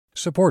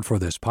Support for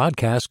this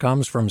podcast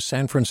comes from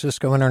San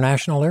Francisco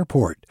International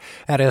Airport.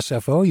 At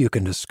SFO, you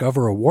can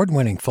discover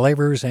award-winning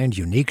flavors and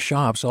unique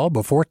shops all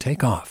before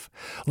takeoff.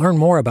 Learn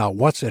more about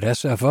what's at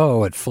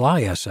SFO at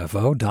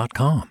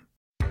flysfo.com.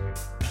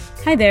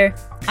 Hi there,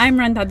 I'm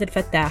Rand Abdel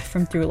Fattah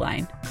from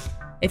Throughline.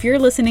 If you're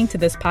listening to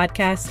this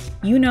podcast,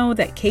 you know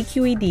that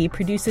KQED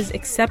produces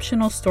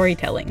exceptional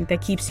storytelling that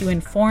keeps you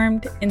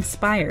informed,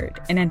 inspired,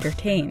 and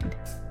entertained.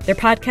 Their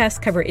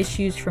podcasts cover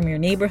issues from your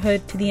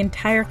neighborhood to the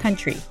entire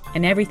country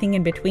and everything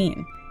in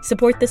between.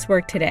 Support this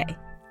work today.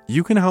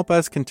 You can help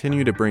us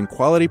continue to bring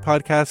quality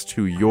podcasts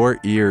to your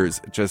ears.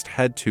 Just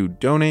head to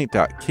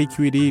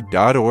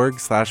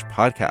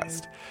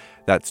donate.kqed.org/podcast.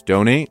 That's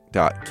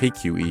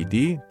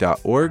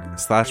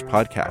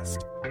donate.kqed.org/podcast.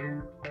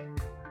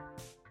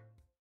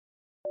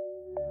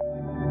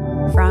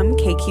 From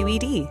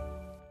KQED.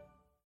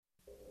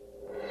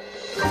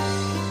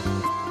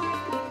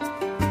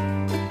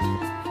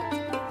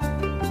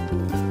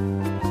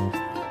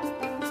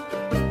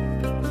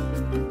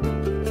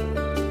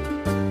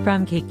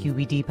 From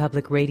KQED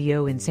Public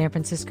Radio in San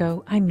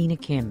Francisco, I'm Mina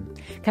Kim.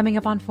 Coming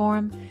up on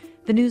Forum,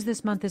 the news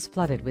this month is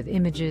flooded with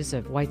images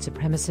of white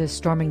supremacists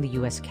storming the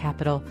U.S.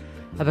 Capitol,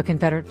 of a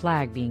Confederate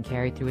flag being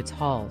carried through its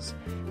halls.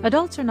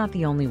 Adults are not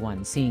the only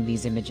ones seeing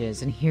these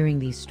images and hearing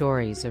these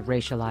stories of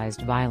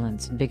racialized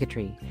violence and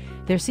bigotry.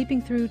 They're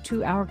seeping through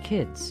to our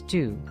kids,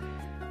 too.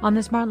 On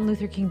this Martin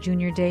Luther King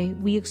Jr. Day,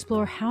 we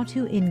explore how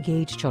to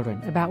engage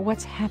children about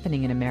what's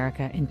happening in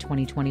America in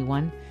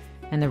 2021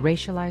 and the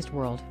racialized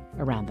world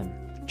around them.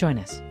 Join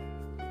us.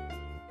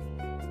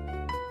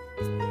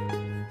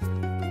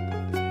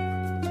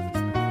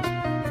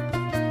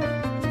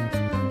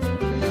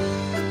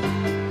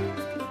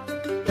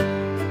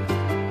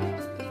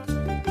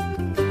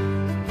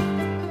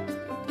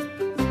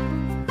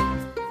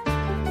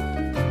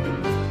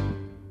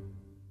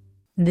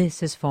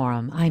 This is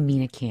Forum. I'm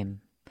Mina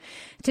Kim.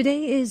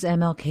 Today is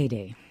MLK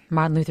Day.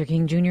 Martin Luther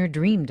King Jr.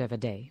 dreamed of a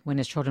day when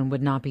his children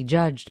would not be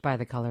judged by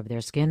the color of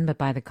their skin, but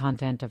by the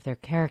content of their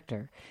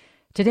character.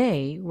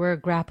 Today, we're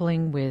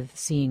grappling with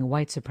seeing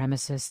white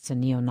supremacists and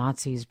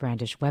neo-Nazis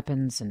brandish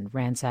weapons and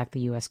ransack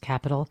the U.S.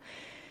 Capitol.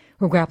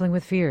 We're grappling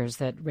with fears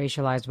that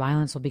racialized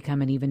violence will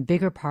become an even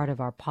bigger part of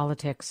our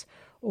politics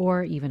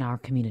or even our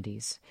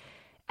communities.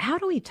 How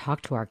do we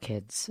talk to our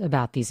kids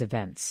about these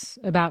events,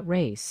 about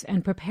race,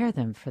 and prepare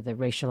them for the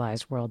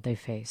racialized world they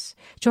face?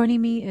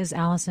 Joining me is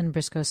Allison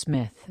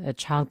Briscoe-Smith, a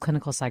child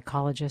clinical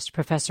psychologist,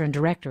 professor and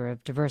director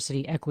of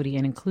diversity, equity,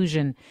 and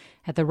inclusion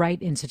at the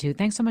Wright Institute.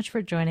 Thanks so much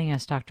for joining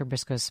us, Dr.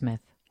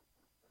 Briscoe-Smith.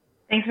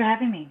 Thanks for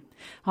having me.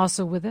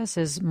 Also with us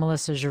is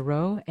Melissa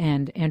Giroux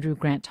and Andrew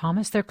Grant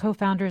Thomas. They're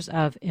co-founders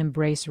of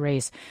Embrace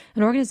Race,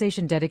 an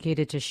organization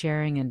dedicated to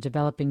sharing and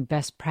developing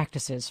best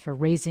practices for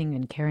raising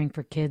and caring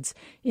for kids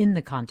in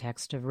the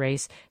context of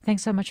race.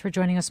 Thanks so much for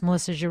joining us,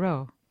 Melissa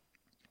Giroux.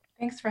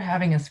 Thanks for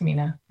having us,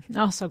 Mina.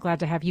 Also glad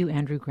to have you,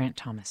 Andrew Grant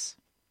Thomas.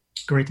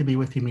 Great to be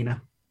with you,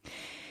 Mina.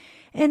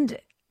 And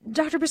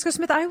Dr.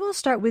 Briscoe-Smith, I will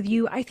start with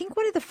you. I think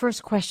one of the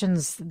first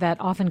questions that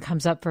often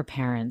comes up for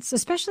parents,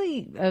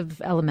 especially of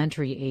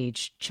elementary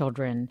age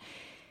children,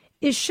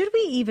 is should we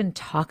even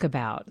talk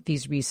about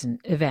these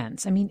recent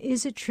events? I mean,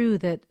 is it true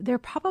that they're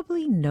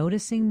probably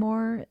noticing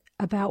more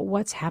about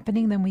what's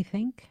happening than we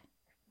think?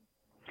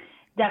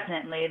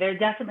 Definitely. They're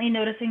definitely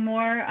noticing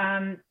more,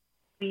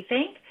 we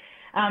think.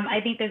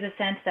 I think there's a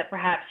sense that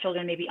perhaps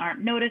children maybe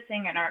aren't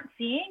noticing and aren't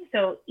seeing.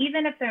 So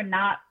even if they're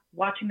not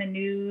watching the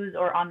news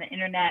or on the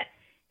internet,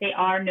 they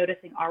are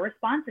noticing our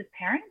response as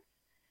parents.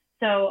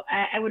 So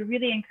I would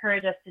really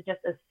encourage us to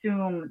just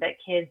assume that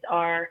kids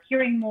are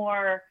hearing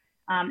more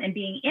and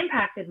being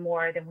impacted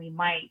more than we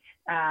might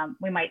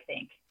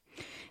think.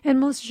 And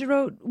Melissa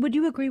Giroux, would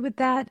you agree with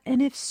that?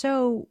 And if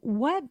so,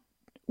 what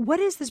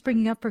is this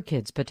bringing up for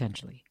kids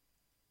potentially?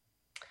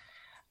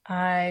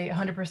 I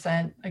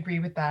 100% agree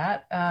with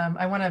that.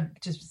 I want to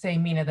just say,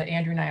 Mina, that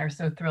Andrew and I are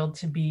so thrilled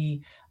to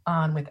be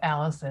on with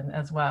Allison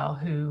as well,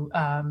 who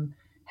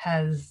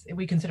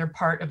we consider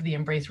part of the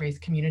Embrace Race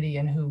community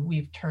and who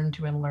we've turned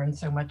to and learned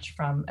so much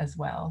from as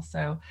well.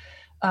 So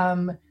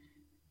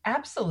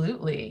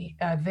absolutely,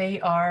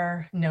 they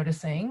are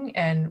noticing,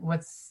 and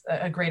what's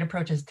a great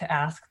approach is to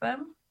ask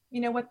them,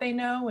 what they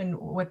know and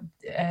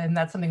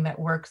that's something that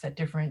works at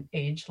different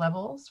age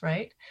levels,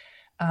 right?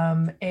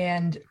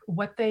 And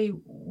what they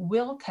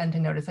will tend to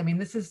notice,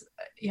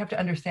 you have to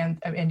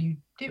understand, and you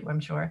do,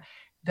 I'm sure,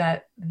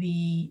 that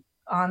the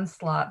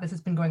onslaught, this has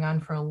been going on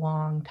for a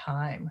long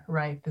time,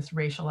 right? This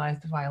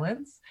racialized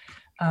violence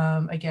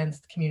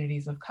against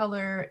communities of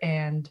color,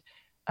 and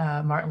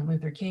Martin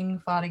Luther King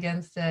fought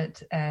against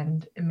it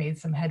and made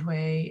some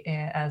headway,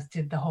 as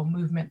did the whole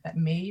movement that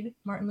made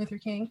Martin Luther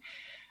King,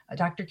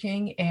 Dr.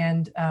 King.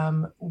 And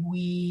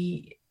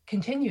we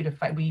continue to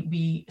fight.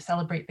 We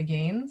celebrate the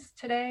gains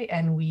today,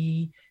 and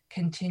we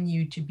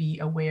continue to be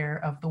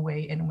aware of the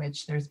way in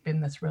which there's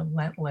been this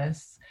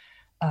relentless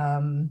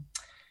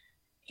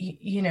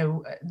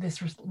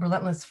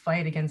relentless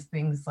fight against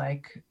things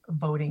like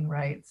voting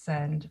rights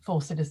and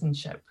full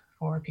citizenship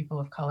for people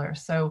of color.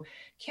 So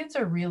kids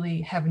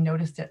have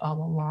noticed it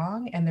all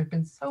along, and there have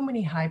been so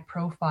many high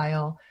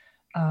profile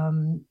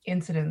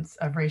incidents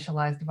of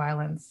racialized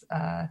violence.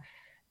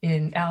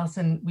 In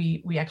Allison,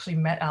 we actually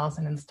met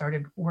Allison and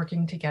started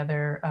working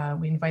together.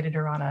 We invited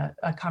her on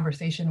a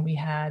conversation we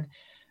had.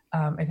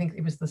 I think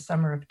it was the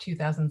summer of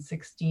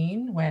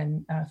 2016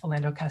 when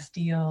Philando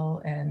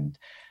Castile and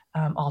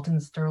Alton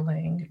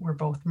Sterling were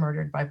both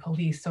murdered by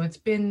police. So it's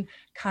been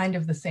kind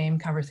of the same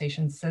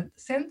conversation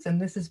since,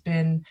 and this has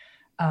been,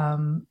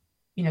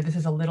 this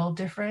is a little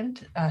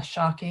different,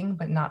 shocking,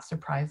 but not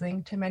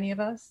surprising to many of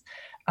us.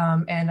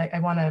 And I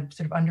want to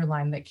sort of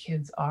underline that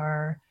kids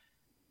are,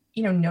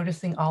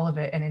 noticing all of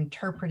it and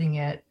interpreting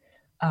it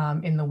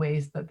in the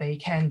ways that they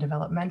can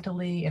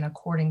developmentally and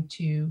according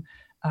to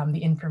the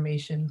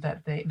information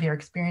that their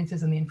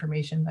experiences and the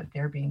information that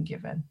they're being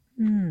given.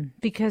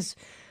 Because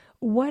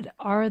what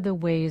are the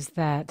ways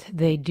that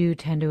they do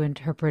tend to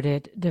interpret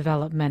it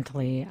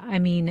developmentally? I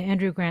mean,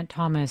 Andrew Grant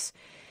Thomas,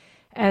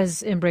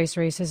 as Embrace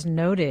Race has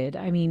noted,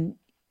 I mean,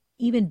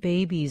 even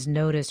babies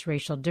notice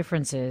racial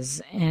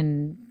differences,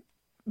 and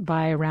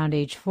by around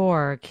age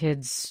 4,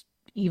 kids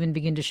even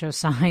begin to show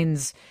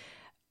signs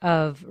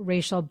of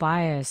racial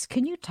bias.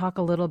 Can you talk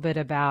a little bit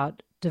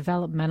about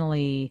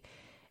developmentally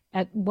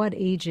at what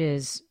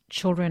ages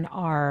children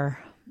are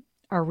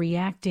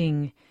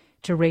reacting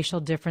to racial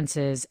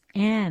differences,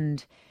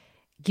 and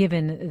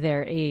given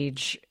their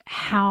age,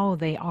 how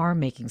they are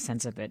making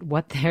sense of it,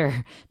 what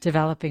their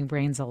developing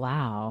brains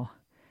allow?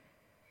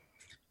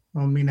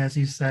 Well, I mean, as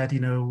you said,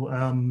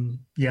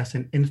 yes,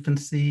 in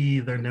infancy,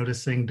 they're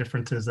noticing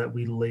differences that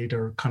we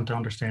later come to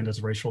understand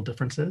as racial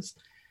differences.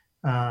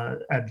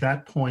 At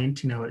that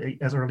point,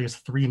 as early as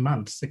 3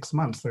 months, 6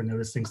 months, they're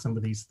noticing some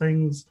of these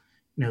things.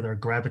 They're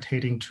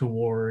gravitating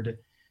toward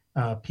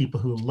people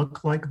who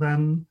look like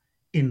them.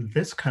 In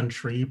this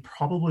country,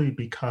 probably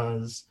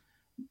because,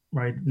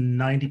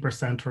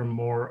 90% or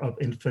more of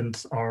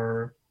infants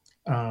are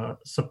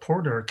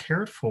supported or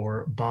cared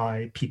for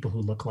by people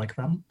who look like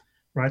them,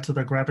 right? So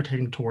they're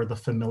gravitating toward the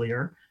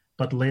familiar.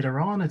 But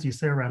later on, as you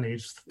say, around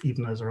age,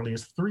 even as early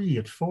as 3,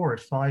 at 4, at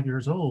 5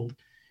 years old,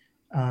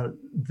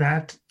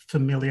 that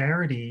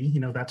familiarity,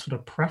 that sort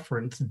of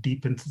preference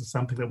deepens into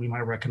something that we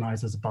might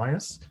recognize as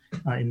bias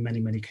in many,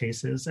 many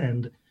cases.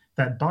 And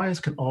that bias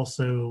can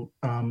also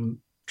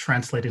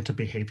translate into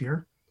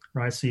behavior,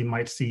 right? So you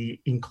might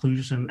see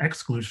inclusion,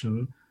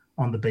 exclusion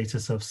on the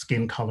basis of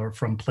skin color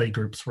from play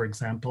groups, for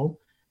example.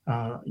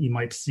 You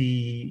might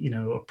see,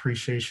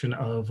 appreciation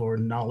of or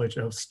knowledge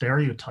of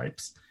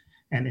stereotypes,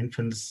 and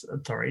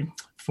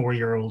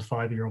 4-year-old,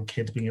 5-year-old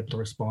kids being able to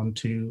respond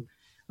to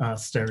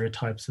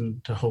stereotypes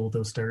and to hold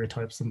those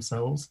stereotypes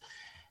themselves.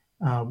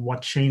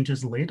 What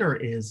changes later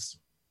is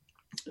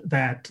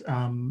that,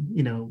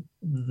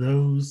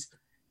 those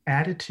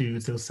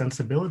attitudes, those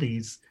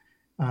sensibilities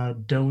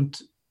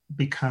don't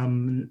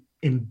become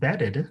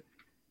embedded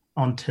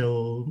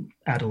until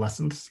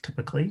adolescence,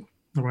 typically,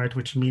 right?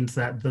 Which means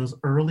that those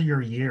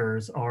earlier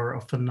years are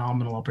a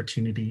phenomenal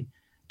opportunity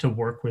to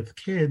work with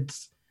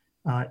kids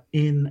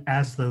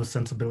as those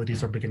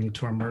sensibilities are beginning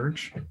to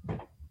emerge.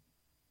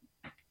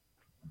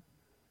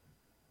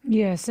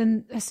 Yes,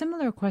 and a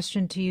similar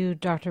question to you,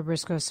 Dr.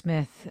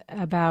 Briscoe-Smith,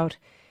 about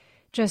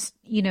just,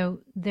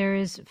 there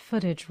is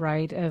footage,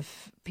 right,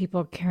 of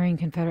people carrying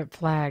Confederate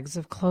flags,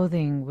 of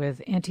clothing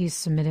with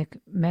anti-Semitic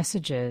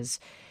messages.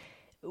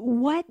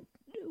 What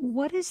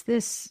is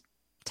this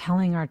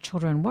telling our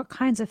children? What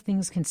kinds of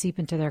things can seep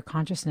into their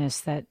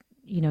consciousness that,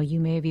 you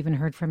may have even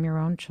heard from your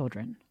own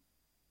children?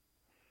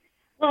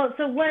 Well,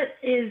 so what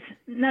is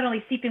not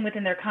only seeping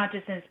within their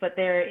consciousness, but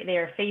they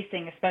are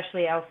facing,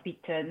 especially I'll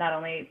speak to not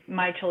only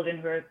my children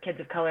who are kids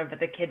of color, but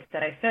the kids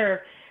that I serve,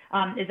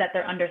 is that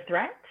they're under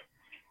threat.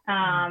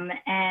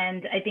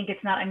 And I think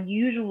it's not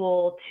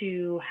unusual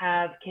to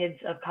have kids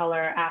of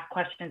color ask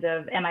questions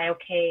of, am I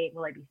okay?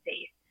 Will I be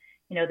safe?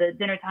 The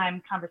dinner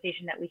time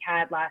conversation that we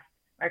had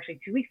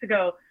 2 weeks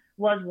ago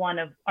was one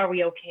of, are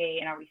we okay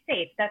and are we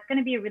safe? That's going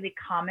to be a really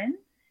common,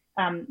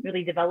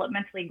 really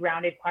developmentally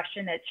grounded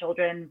question that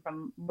children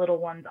from little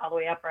ones all the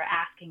way up are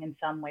asking in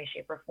some way,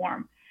 shape, or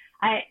form.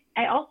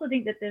 I also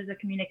think that there's a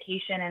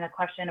communication and a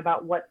question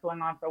about what's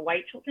going on for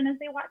white children as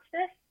they watch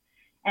this,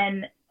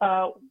 and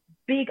a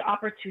big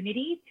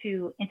opportunity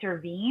to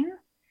intervene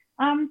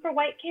for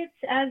white kids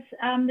as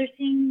they're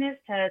seeing this,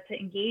 to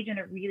engage in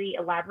a really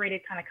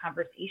elaborated kind of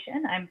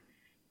conversation. I'm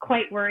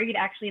quite worried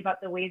actually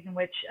about the ways in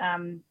which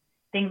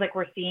things like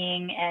we're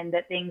seeing, and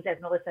that things, as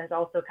Melissa has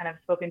also kind of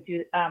spoken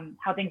to,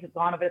 how things have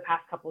gone over the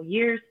past couple of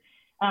years,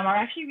 are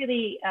actually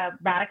really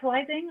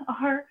radicalizing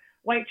our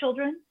white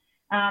children.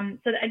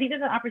 So I think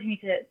there's an opportunity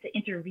to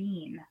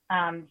intervene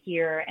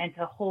here and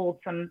to hold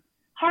some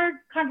hard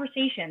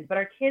conversations, but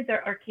our kids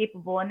are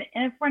capable. And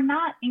if we're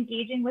not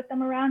engaging with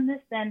them around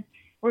this, then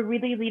we're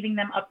really leaving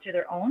them up to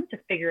their own to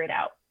figure it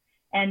out.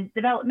 And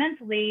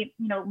developmentally,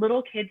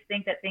 little kids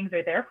think that things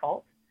are their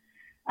fault,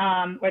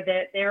 or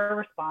that they're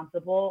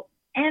responsible.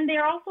 And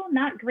they're also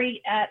not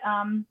great at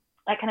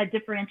that kind of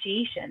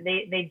differentiation.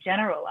 They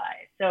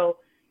generalize. So,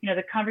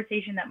 the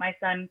conversation that my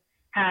son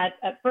had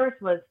at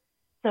first was,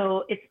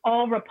 so it's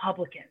all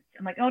Republicans.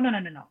 I'm like, oh, no.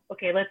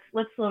 Okay,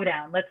 let's slow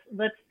down.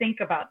 Let's think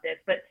about this.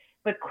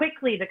 But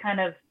quickly the kind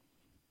of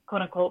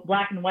quote unquote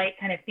black and white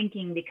kind of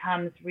thinking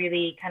becomes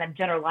really kind of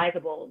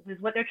generalizable.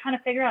 Because what they're trying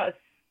to figure out is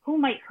who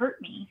might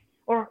hurt me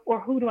or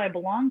who do I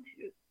belong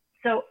to?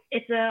 So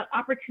it's an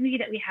opportunity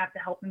that we have to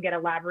help them get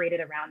elaborated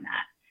around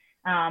that,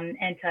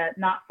 and to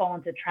not fall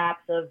into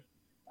traps of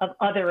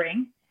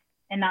othering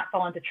and not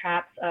fall into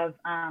traps of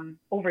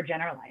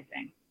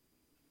overgeneralizing.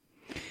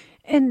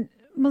 And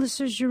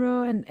Melissa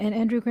Giroux and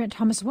Andrew Grant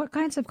Thomas, what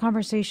kinds of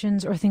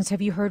conversations or things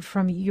have you heard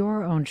from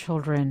your own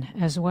children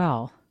as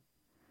well?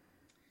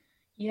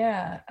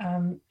 Yeah,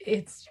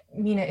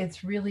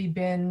 it's really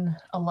been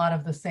a lot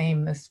of the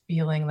same, this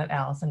feeling that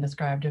Allison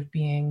described of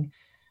being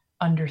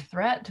under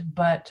threat,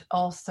 but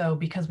also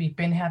because we've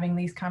been having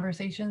these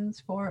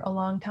conversations for a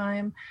long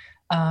time,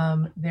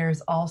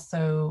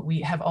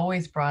 we have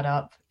always brought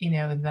up,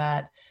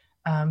 that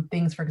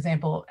things, for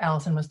example,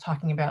 Allison was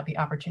talking about the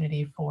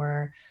opportunity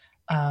for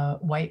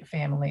white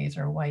families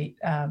or white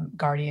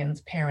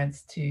guardians,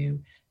 parents to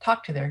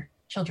talk to their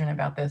children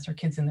about this, or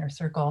kids in their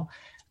circle.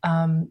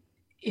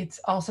 It's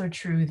also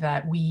true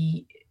that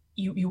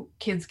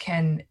kids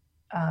can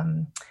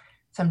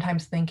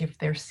sometimes think, if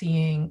they're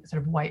seeing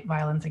sort of white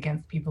violence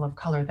against people of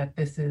color, that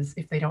this is,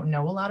 if they don't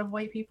know a lot of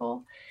white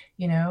people,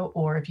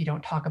 or if you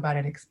don't talk about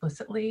it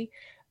explicitly,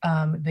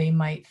 they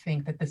might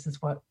think that this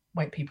is what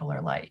white people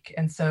are like.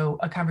 And so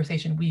a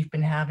conversation we've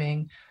been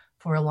having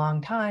for a long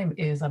time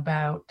is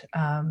about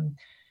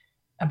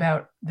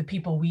the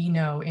people we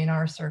know in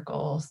our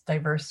circles,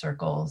 diverse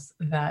circles,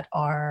 that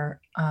are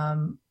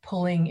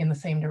pulling in the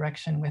same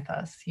direction with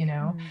us,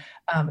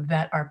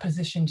 that are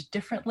positioned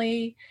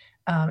differently.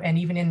 And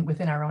even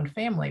within our own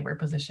family, we're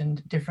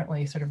positioned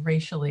differently, sort of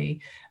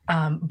racially,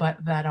 but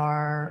that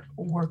are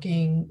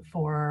working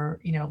for,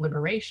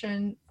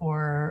 liberation,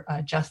 for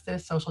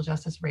justice, social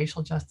justice,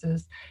 racial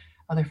justice,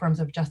 other forms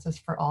of justice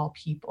for all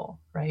people,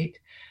 right?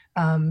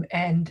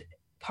 And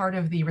part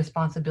of the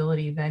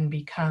responsibility then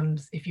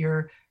becomes, if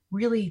you're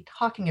really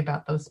talking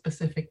about those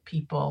specific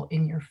people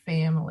in your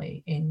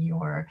family, in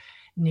your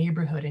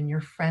neighborhood, in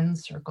your friend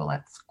circle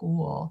at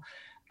school,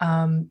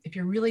 if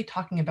you're really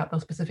talking about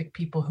those specific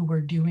people who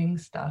are doing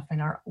stuff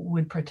and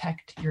would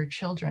protect your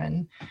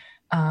children,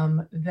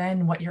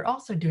 then what you're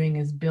also doing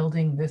is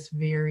building this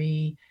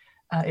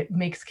it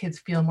makes kids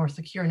feel more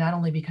secure, not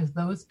only because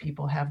those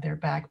people have their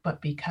back,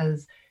 but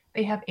because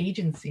they have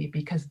agency,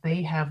 because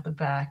they have the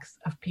backs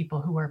of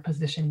people who are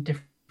positioned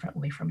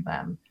differently from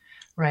them,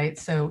 right?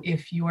 So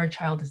if your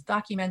child is a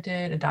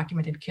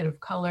documented kid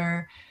of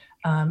color,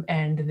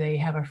 and they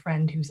have a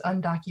friend who's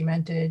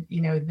undocumented,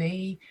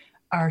 they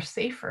are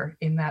safer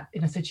in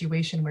a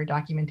situation where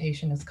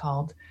documentation is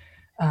called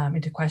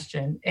into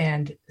question.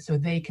 And so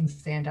they can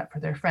stand up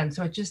for their friends.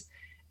 So it just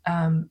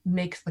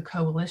makes the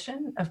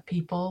coalition of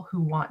people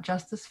who want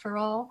justice for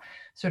all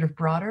sort of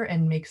broader,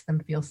 and makes them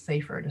feel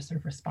safer to sort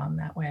of respond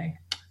that way.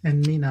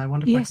 And Mina, I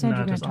wonder if I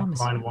can just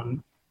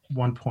outline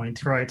one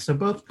point, right? So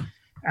both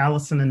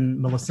Allison and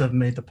Melissa have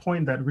made the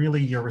point that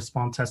really your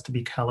response has to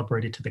be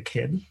calibrated to the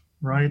kid,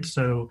 right?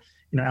 So,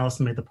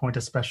 Allison made the point,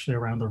 especially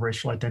around the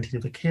racial identity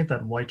of the kid,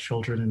 that white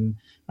children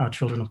and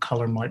children of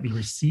color might be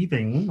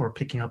receiving or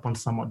picking up on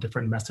somewhat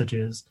different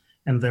messages,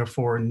 and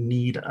therefore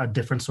need a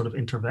different sort of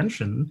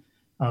intervention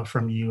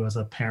from you as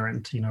a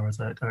parent, as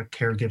a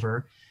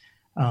caregiver.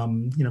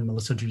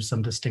 Melissa drew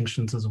some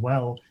distinctions as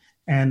well.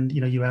 And,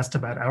 you asked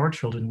about our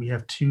children. We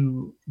have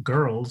two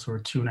girls who are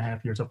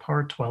 2.5 years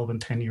apart, 12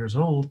 and 10 years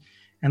old,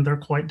 and they're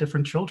quite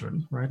different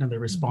children, right? And they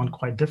respond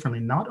quite differently,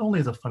 not only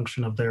as a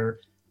function of their,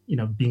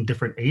 being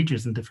different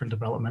ages and different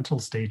developmental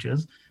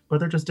stages, but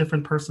they're just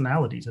different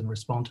personalities and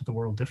respond to the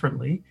world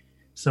differently.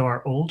 So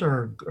our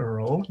older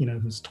girl,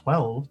 who's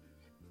 12,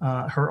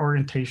 her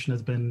orientation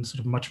has been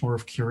sort of much more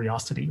of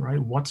curiosity, right?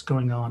 What's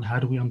going on? How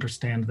do we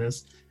understand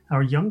this?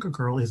 Our younger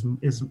girl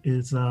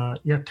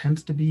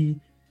tends to be,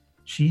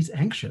 she's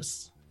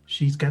anxious.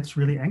 She gets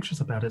really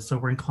anxious about it. So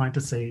we're inclined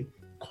to say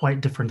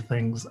quite different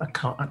things,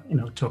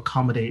 to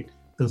accommodate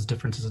those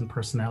differences in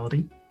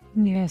personality.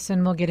 Yes,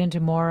 and we'll get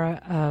into more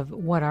of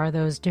what are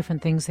those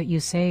different things that you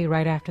say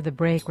right after the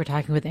break. We're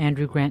talking with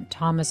Andrew Grant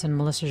Thomas and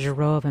Melissa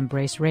Giroux of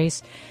Embrace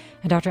Race,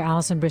 and Dr.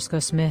 Allison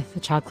Briscoe-Smith, a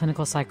child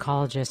clinical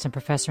psychologist and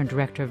professor and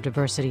director of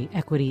diversity,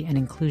 equity, and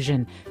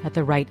inclusion at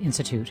the Wright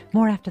Institute.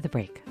 More after the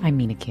break. I'm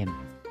Mina Kim.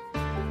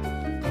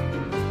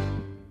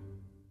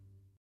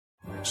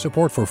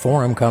 Support for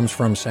Forum comes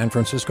from San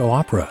Francisco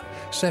Opera.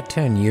 Set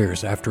 10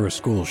 years after a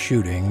school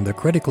shooting, the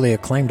critically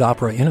acclaimed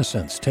opera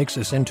Innocence takes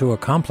us into a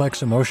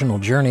complex emotional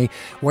journey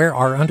where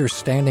our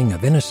understanding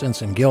of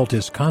innocence and guilt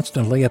is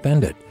constantly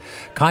upended.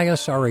 Kaya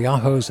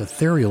Sariaho's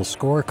ethereal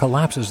score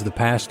collapses the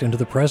past into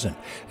the present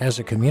as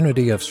a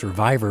community of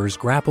survivors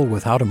grapple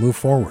with how to move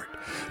forward.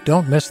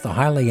 Don't miss the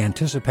highly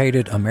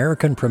anticipated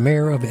American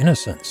premiere of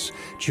Innocence,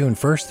 June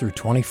 1st through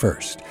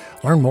 21st.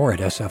 Learn more at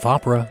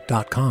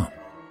sfopera.com.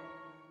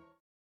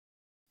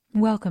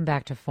 Welcome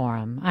back to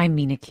Forum. I'm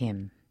Mina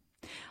Kim.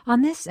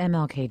 On this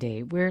MLK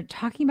Day, we're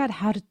talking about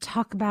how to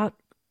talk about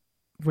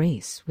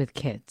race with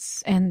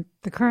kids and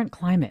the current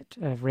climate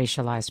of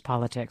racialized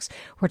politics.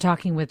 We're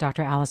talking with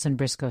Dr. Allison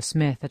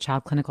Briscoe-Smith, a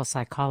child clinical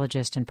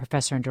psychologist and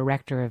professor and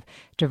director of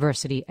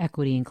diversity,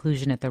 equity,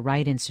 inclusion at the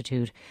Wright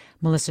Institute,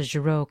 Melissa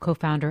Giroux,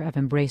 co-founder of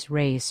Embrace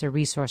Race, a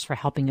resource for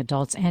helping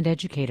adults and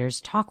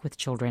educators talk with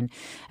children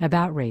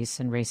about race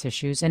and race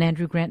issues, and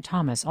Andrew Grant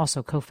Thomas,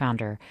 also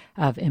co-founder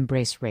of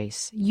Embrace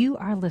Race. You,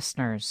 our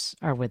listeners,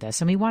 are with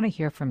us, and we want to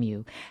hear from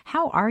you.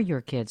 How are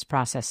your kids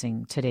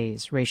processing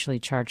today's racially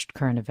charged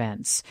current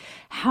events?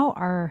 How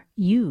are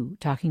you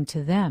talking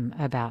to them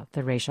about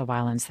the racial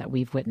violence that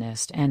we've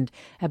witnessed and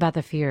about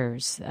the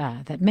fears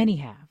that many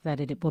have that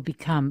it will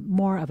become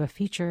more of a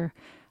feature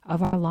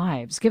of our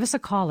lives? Give us a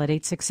call at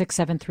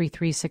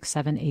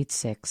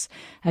 866-733-6786.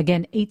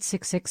 Again,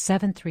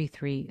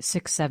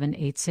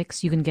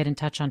 866-733-6786. You can get in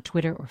touch on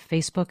Twitter or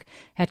Facebook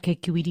at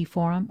KQED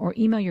Forum, or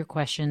email your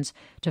questions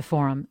to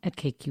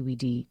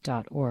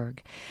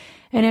forum@kqed.org.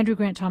 And Andrew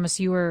Grant Thomas,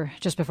 you were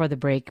just before the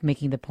break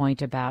making the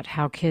point about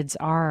how kids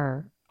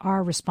are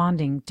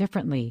responding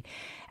differently.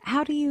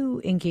 How do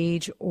you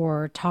engage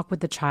or talk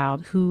with the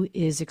child who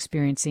is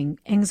experiencing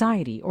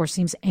anxiety or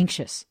seems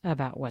anxious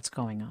about what's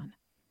going on?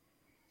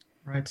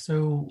 Right.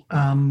 So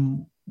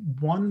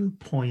one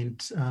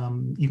point,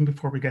 even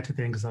before we get to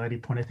the anxiety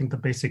point, I think the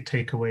basic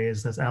takeaway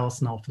is, as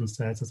Allison often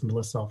says, as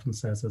Melissa often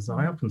says, as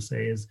I often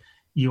say, is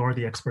you are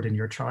the expert in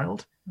your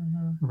child,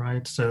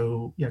 right?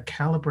 So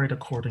calibrate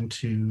according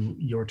to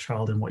your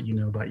child and what you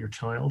know about your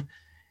child.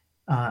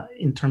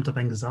 In terms of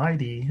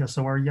anxiety,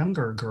 so our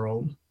younger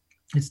girl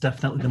is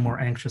definitely the more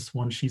anxious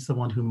one. She's the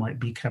one who might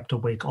be kept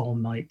awake all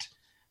night,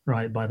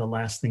 right, by the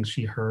last thing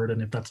she heard.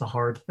 And if that's a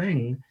hard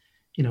thing,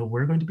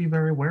 we're going to be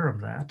very aware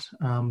of that.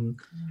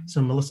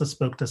 So Melissa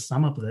spoke to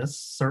some of this.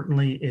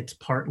 Certainly, it's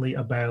partly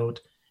about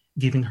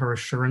giving her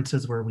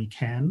assurances where we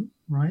can,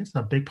 right?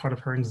 A big part of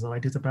her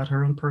anxiety is about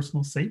her own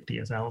personal safety,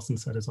 as Allison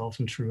said, is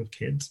often true of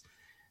kids.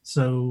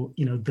 So,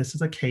 this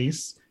is a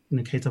case, in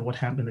the case of what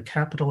happened in the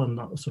Capitol and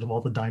sort of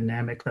all the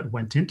dynamic that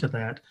went into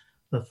that,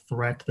 the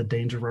threat, the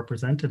danger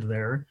represented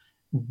there,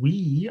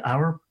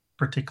 our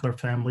particular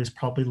family is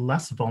probably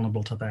less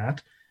vulnerable to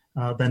that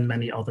than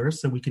many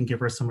others. So we can give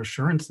her some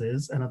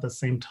assurances. And at the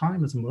same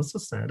time, as Melissa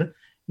said,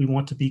 we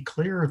want to be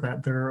clear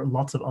that there are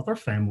lots of other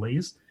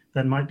families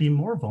that might be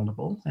more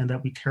vulnerable and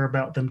that we care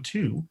about them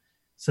too.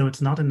 So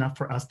it's not enough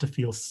for us to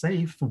feel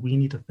safe. We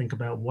need to think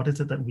about what is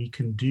it that we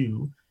can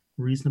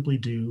reasonably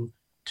do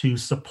to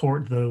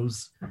support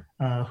those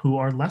who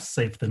are less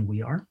safe than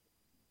we are.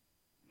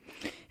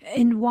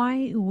 And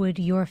why would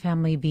your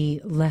family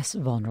be less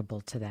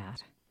vulnerable to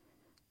that?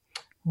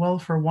 Well,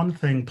 for one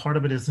thing, part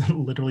of it is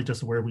literally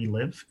just where we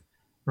live,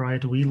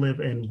 right? We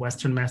live in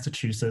Western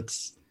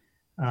Massachusetts,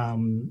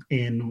 in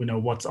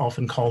what's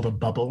often called a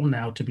bubble.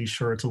 Now, to be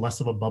sure, it's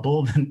less of a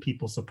bubble than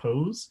people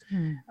suppose.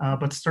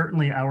 But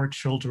certainly our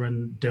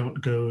children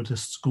don't go to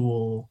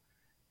school,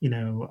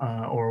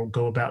 or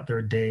go about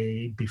their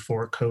day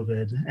before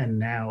COVID and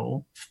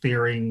now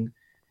fearing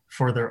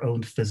for their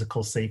own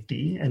physical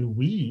safety. And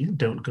we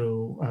don't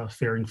go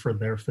fearing for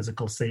their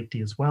physical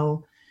safety as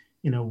well.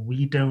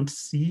 We don't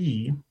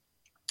see,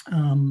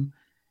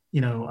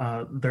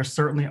 there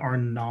certainly are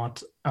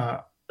not,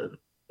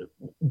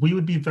 we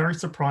would be very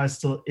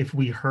surprised if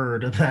we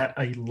heard that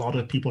a lot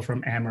of people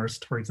from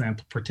Amherst, for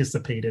example,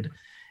 participated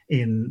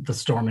in the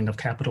storming of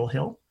Capitol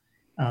Hill.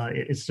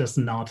 It's just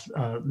not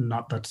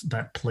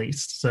that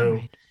place. So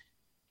right.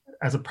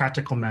 As a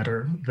practical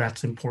matter,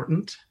 that's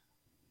important.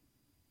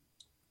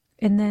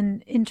 And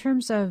then in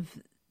terms of,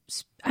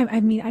 I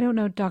don't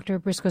know, Dr.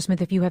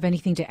 Briscoe-Smith, if you have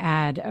anything to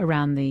add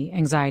around the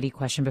anxiety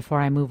question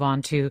before I move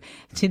on to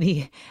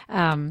the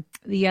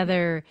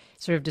other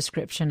sort of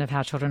description of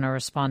how children are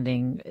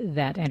responding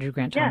that Andrew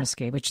Grant Thomas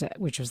gave,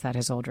 which was that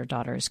his older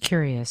daughter is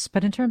curious.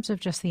 But in terms of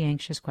just the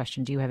anxious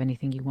question, do you have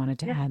anything you wanted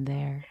to add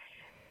there?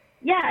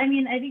 Yeah, I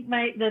think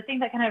the thing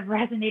that kind of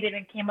resonated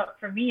and came up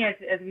for me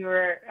as we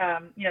were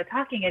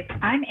talking is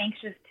I'm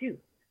anxious too.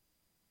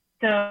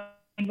 So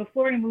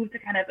before we move to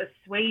kind of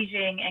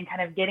assuaging and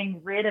kind of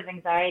getting rid of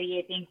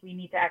anxiety, I think we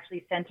need to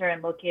actually center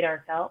and locate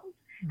ourselves.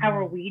 Mm-hmm. How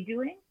are we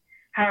doing?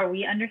 How are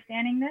we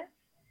understanding this?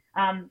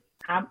 I'm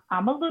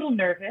a little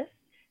nervous.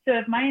 So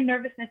if my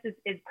nervousness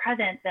is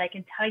present, then I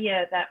can tell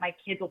you that my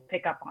kids will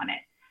pick up on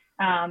it,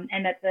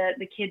 and that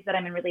the kids that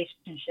I'm in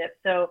relationship.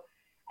 So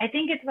I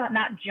think it's about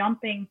not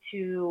jumping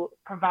to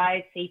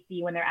provide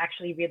safety when there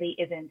actually really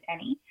isn't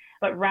any,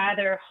 but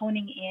rather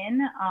honing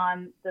in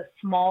on the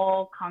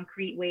small,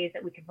 concrete ways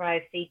that we can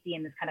provide safety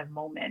in this kind of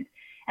moment.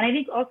 And I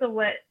think also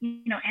what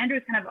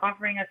Andrew's kind of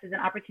offering us is an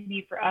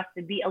opportunity for us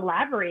to be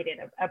elaborated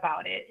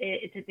about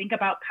it, to think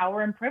about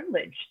power and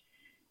privilege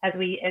as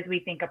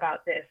we think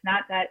about this.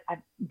 Not that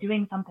I'm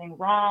doing something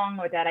wrong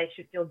or that I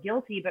should feel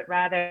guilty, but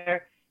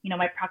rather,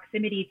 my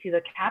proximity to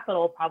the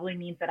Capitol probably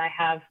means that I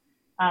have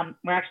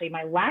or actually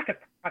my lack of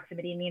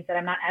proximity means that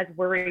I'm not as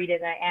worried as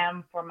I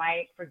am for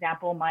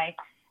example, my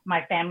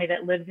family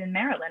that lives in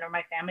Maryland or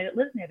my family that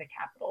lives near the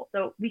Capitol.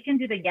 So we can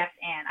do the yes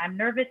and. I'm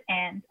nervous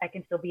and I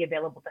can still be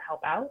available to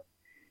help out.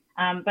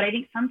 But I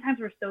think sometimes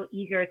we're so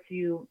eager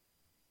to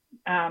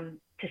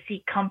to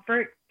seek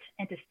comfort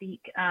and to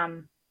seek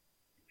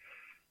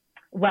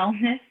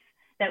wellness,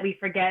 that we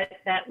forget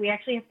that we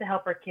actually have to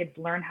help our kids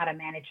learn how to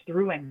manage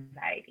through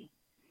anxiety.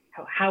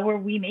 How are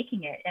we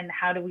making it, and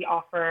how do we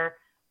offer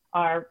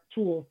our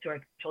tools to our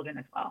children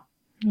as well?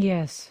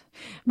 Yes.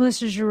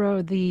 Melissa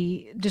Giroux,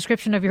 the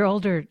description of your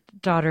older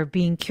daughter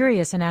being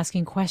curious and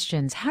asking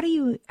questions, how do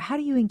you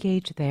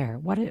engage there?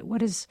 What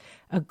is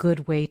a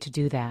good way to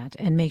do that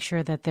and make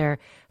sure that they're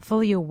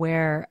fully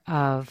aware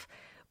of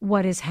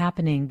what is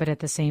happening, but at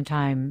the same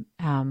time,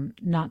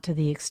 not to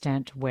the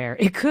extent where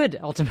it could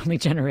ultimately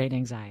generate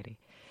anxiety?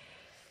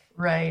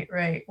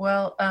 Right.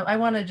 Well, I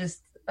want to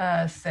just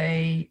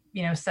say,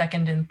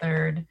 second and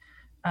third,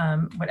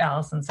 what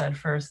Allison said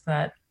first,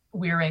 that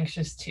we're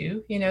anxious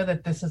too,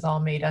 that this has all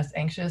made us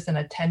anxious, and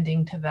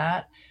attending to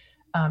that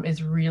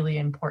is really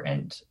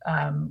important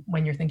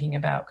when you're thinking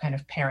about kind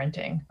of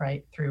parenting,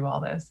 right, through all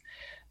this.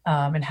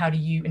 And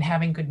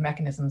having good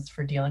mechanisms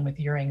for dealing with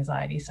your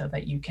anxiety so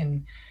that you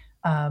can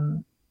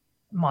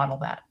model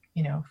that,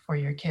 for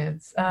your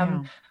kids.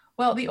 Yeah.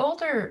 Well,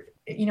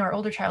 our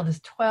older child is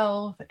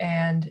 12,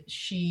 and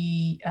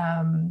she's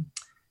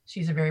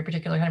a very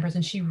particular kind of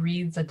person. She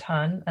reads a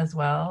ton as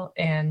well,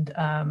 and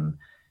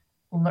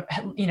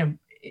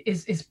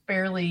is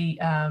fairly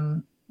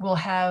we'll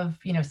have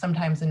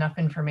sometimes enough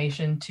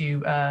information to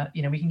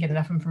we can get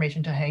enough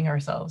information to hang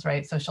ourselves,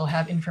 right? So she'll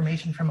have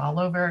information from all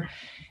over,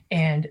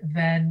 and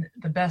then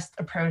the best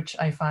approach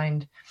I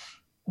find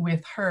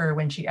with her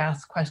when she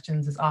asks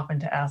questions is often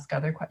to ask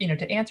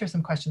to answer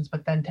some questions,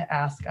 but then to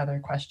ask other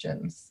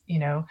questions,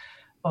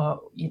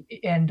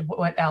 and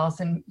what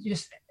Allison,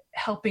 just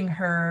helping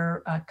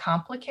her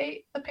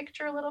complicate the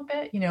picture a little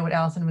bit, what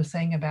Allison was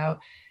saying about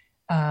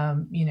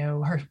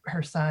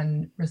her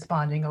son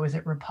responding, oh, is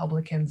it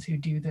Republicans who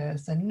do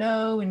this? And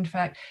no, in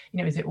fact,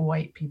 is it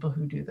white people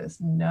who do this?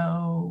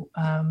 No,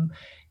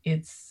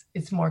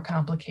 it's more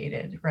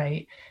complicated,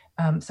 right?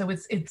 So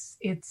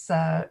it's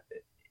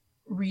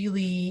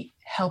really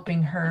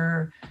helping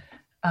her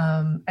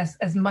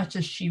as much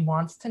as she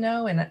wants to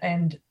know.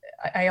 And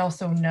I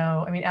also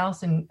know,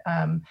 Allison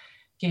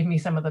gave me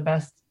some of the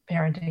best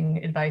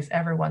parenting advice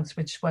ever once,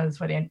 which was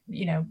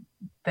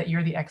that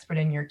you're the expert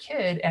in your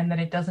kid, and that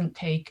it doesn't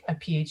take a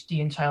PhD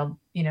in child,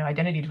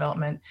 identity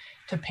development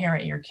to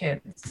parent your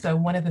kids. So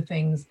one of the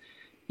things,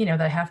 that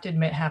I have to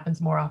admit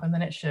happens more often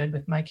than it should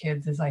with my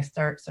kids is I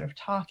start sort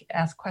of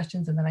ask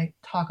questions, and then I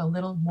talk a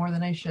little more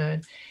than I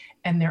should,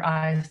 and their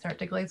eyes start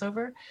to glaze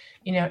over,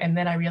 and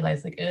then I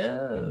realize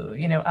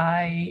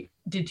I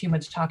did too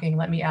much talking.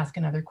 Let me ask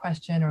another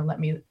question, or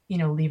let me,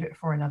 leave it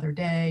for another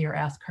day, or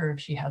ask her if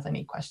she has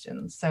any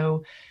questions.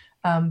 So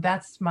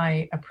that's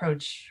my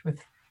approach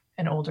with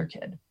an older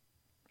kid.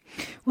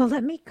 Well,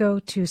 let me go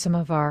to some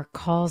of our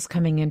calls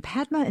coming in.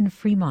 Padma in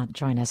Fremont,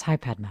 join us. Hi,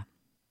 Padma.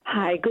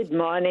 Hi, good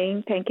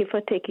morning. Thank you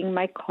for taking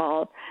my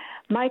call.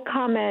 My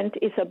comment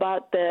is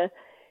about the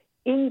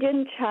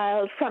Indian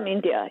child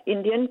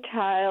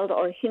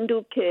or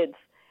Hindu kids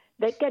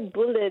that get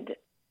bullied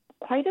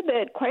quite a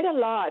bit, quite a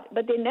lot,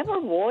 but they never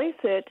voice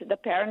it. The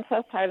parents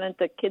are silent,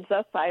 the kids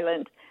are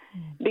silent,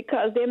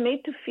 because they're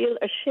made to feel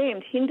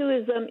ashamed.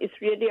 Hinduism is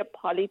really a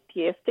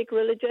polytheistic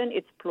religion.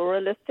 It's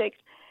pluralistic.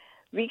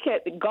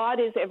 God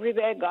is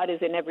everywhere. God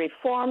is in every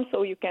form,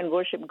 so you can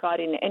worship God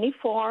in any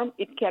form.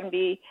 It can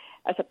be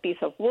as a piece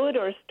of wood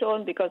or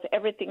stone, because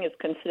everything is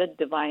considered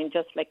divine,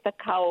 just like the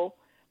cow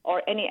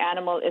or any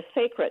animal is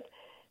sacred.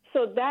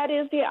 So that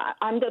is the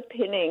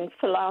underpinning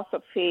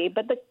philosophy,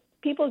 but the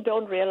people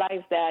don't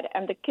realize that,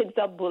 and the kids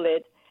are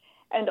bullied.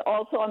 And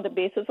also on the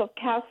basis of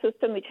caste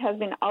system, which has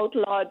been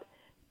outlawed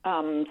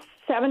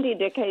 70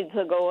 decades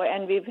ago,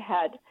 and we've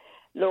had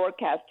lower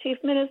caste chief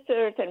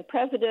ministers and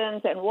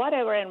presidents and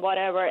whatever,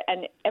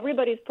 and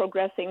everybody's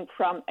progressing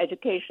from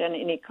education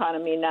in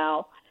economy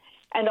now.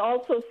 And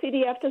also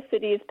city after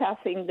city is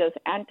passing this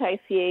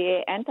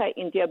anti-CAA,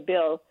 anti-India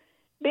bill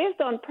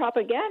based on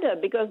propaganda,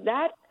 because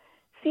that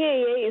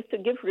CAA is to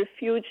give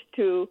refuge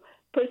to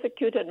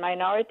persecuted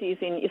minorities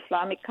in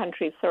Islamic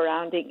countries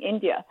surrounding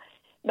India.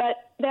 But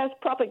there's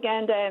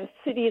propaganda, and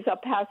cities are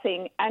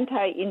passing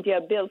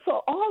anti-India bills.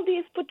 So all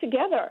these put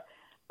together,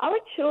 our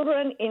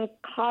children in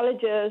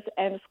colleges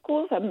and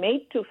schools are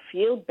made to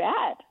feel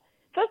bad.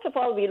 First of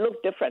all, we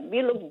look different.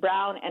 We look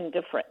brown and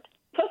different.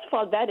 First of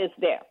all, that is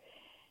there.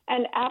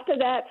 And after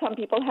that, some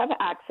people have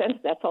accents.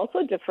 That's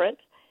also different.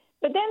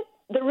 But then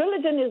the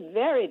religion is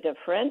very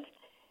different.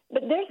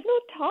 But there's no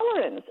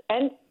tolerance.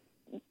 And,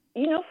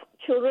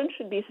 children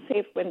should be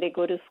safe when they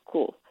go to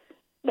school.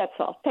 That's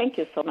all. Thank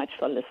you so much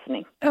for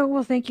listening. Oh,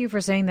 well, thank you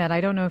for saying that.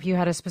 I don't know if you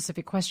had a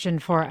specific question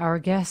for our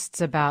guests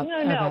about...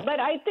 No, but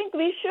I think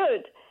we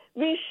should.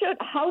 We should.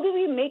 How do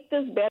we make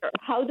this better?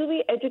 How do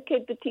we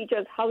educate the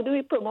teachers? How do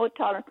we promote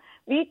tolerance?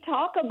 We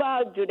talk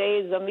about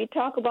Judaism. We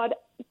talk about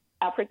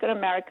African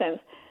Americans.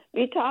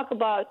 We talk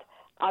about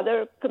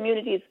other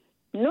communities.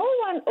 No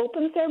one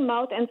opens their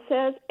mouth and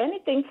says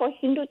anything for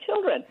Hindu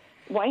children.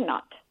 Why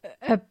not?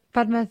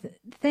 Padma,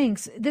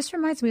 thanks. This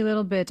reminds me a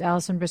little bit,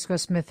 Alison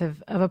Briscoe-Smith,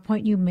 of a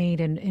point you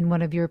made in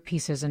one of your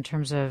pieces in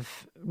terms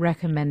of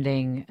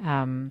recommending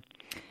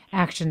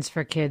actions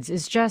for kids,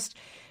 is just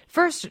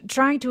first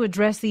trying to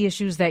address the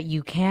issues that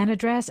you can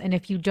address, and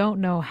if you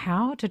don't know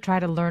how, to try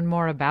to learn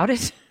more about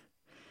it.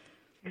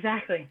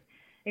 Exactly.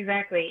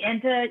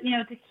 And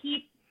to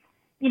keep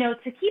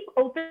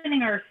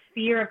opening our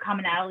sphere of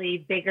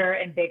commonality bigger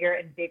and bigger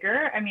and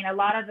bigger. I mean, a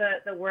lot of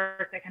the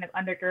work that kind of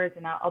undergirds,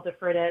 and I'll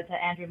defer to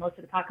Andrew Mosa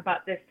to talk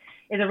about this,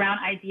 is around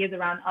ideas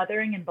around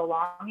othering and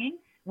belonging.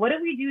 What do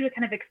we do to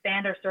kind of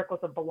expand our circles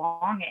of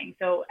belonging?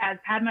 So as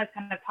Padma is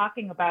kind of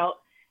talking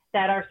about,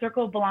 that our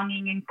circle of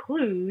belonging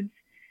includes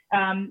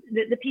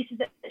the pieces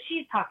that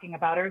she's talking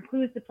about, or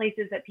includes the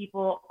places that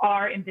people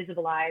are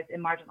invisibilized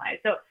and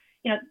marginalized. So,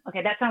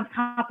 okay, that sounds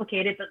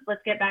complicated, but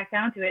let's get back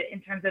down to it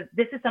in terms of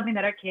this is something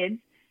that our kids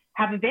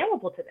have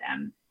available to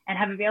them, and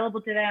have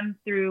available to them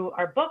through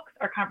our books,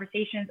 our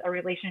conversations, our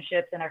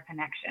relationships, and our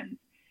connections.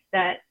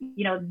 That,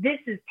 this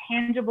is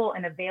tangible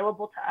and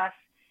available to us.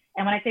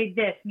 And when I say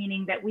this,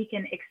 meaning that we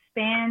can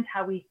expand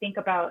how we think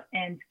about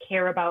and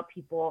care about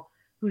people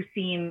who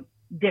seem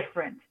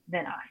different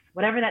than us,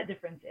 whatever that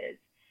difference is.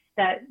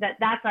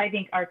 That's, I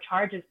think, our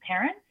charge as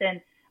parents.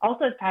 And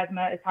also, as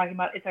Padma is talking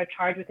about, it's our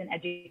charge within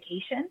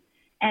education.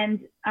 And,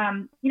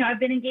 I've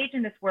been engaged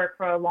in this work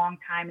for a long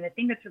time. And the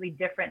thing that's really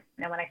different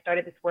than when I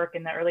started this work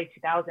in the early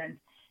 2000s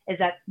is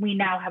that we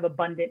now have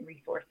abundant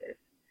resources.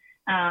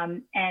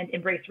 And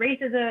Embrace Race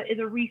is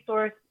a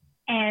resource.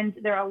 And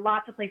there are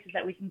lots of places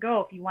that we can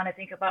go if you want to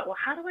think about, well,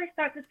 how do I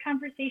start this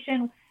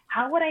conversation?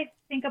 How would I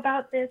think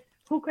about this?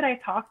 Who could I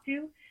talk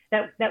to?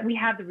 That we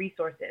have the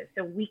resources,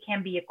 so we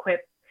can be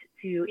equipped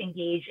to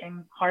engage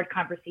in hard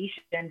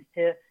conversations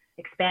to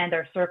expand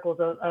our circles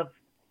of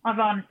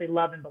honestly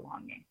love and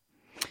belonging.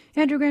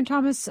 Andrew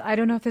Grant-Thomas, I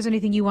don't know if there's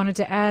anything you wanted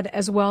to add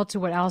as well to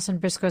what Alison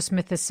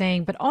Briscoe-Smith is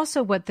saying, but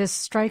also what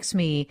strikes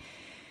me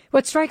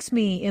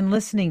in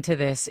listening to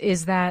this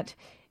is that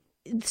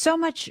so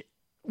much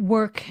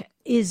work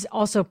is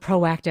also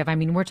proactive. I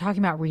mean, we're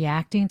talking about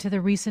reacting to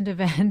the recent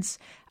events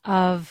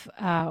of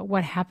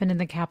what happened in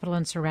the Capitol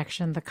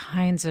insurrection, the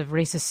kinds of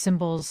racist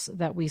symbols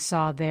that we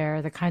saw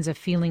there, the kinds of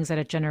feelings that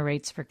it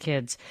generates for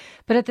kids.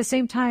 But at the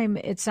same time,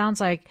 it sounds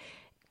like,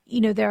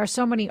 there are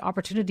so many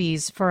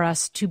opportunities for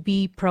us to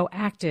be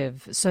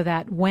proactive so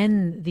that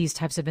when these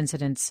types of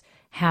incidents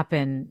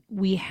happen,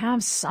 we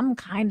have some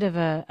kind of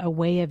a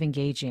way of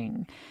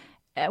engaging.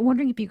 I'm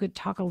wondering if you could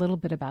talk a little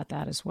bit about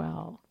that as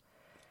well.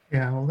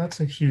 Yeah, well, that's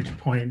a huge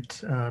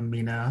point,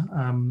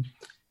 Mina,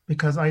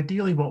 because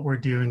ideally what we're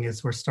doing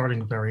is we're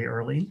starting very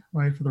early,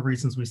 right? For the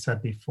reasons we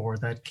said before,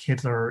 that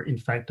kids are in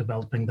fact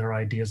developing their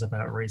ideas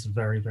about race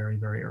very, very,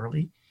 very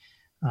early.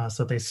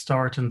 So they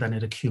start and then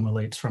it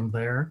accumulates from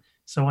there.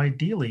 So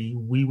ideally,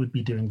 we would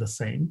be doing the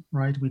same,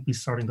 right? We'd be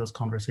starting those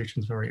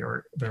conversations very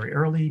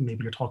early.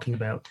 Maybe you're talking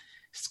about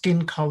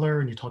skin color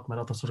and you're talking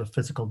about other sort of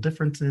physical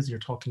differences. You're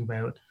talking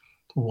about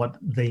what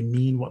they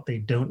mean, what they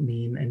don't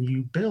mean, and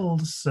you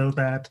build so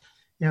that,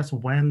 yes,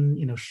 when,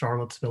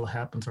 Charlottesville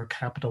happens or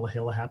Capitol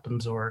Hill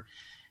happens or,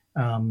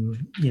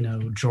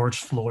 George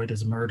Floyd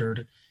is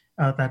murdered,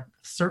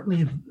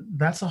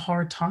 that's a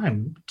hard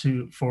time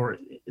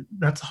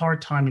that's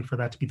hard timing for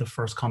that to be the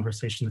first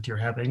conversation that you're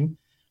having,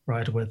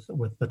 right, with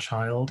the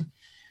child.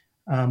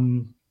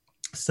 You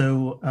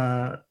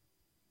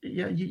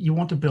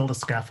want to build a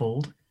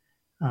scaffold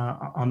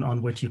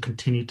on which you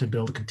continue to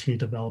build, continue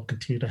to develop,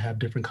 continue to have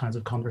different kinds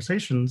of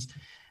conversations.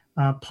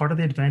 Part of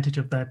the advantage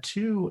of that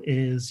too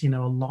is, a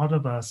lot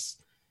of us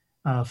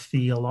a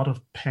lot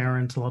of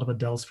parents, a lot of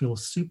adults feel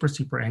super,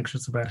 super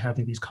anxious about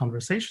having these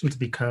conversations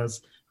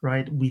because,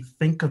 right, we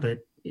think of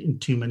it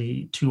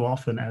too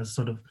often as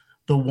sort of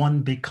the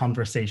one big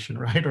conversation,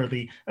 right? Or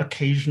the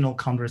occasional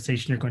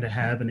conversation you're going to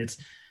have. And it's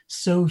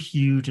so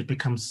huge, it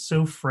becomes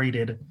so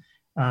freighted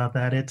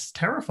that it's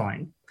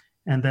terrifying.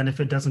 And then if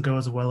it doesn't go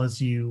as well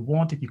as you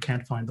want, if you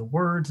can't find the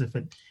words, if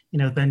it,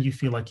 then you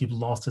feel like you've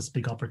lost this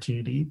big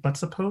opportunity. But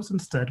suppose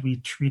instead we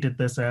treated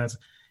this as,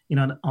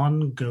 an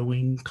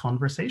ongoing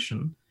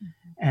conversation.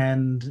 Mm-hmm.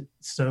 And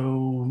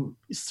so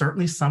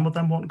certainly some of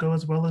them won't go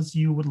as well as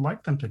you would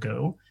like them to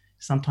go.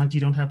 Sometimes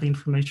you don't have the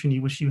information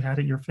you wish you had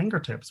at your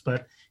fingertips.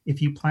 But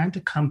if you plan to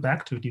come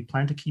back to it, you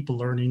plan to keep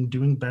learning,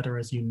 doing better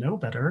as you know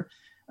better,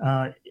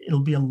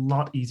 it'll be a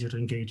lot easier to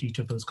engage each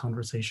of those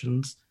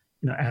conversations,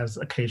 as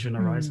occasion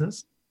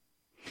arises.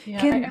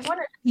 Yeah, I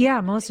wonder.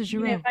 Yeah, Melissa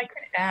Giroux. If I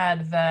could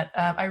add that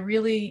I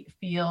really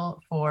feel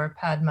for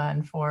Padma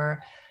and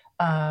for,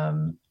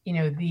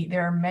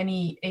 there are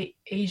many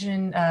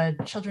Asian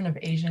children of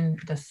Asian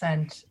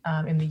descent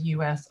in the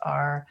U.S.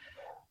 are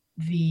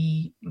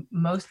the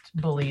most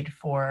bullied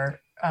for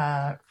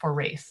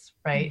race,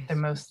 right?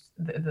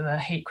 Mm-hmm. The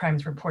hate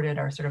crimes reported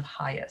are sort of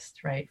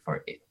highest, right?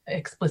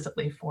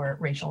 Explicitly for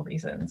racial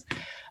reasons.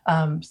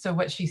 So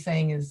what she's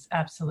saying is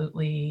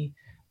absolutely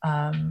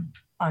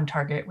on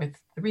target with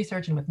the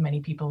research and with many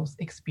people's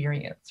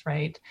experience,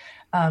 right?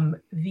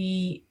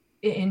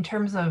 in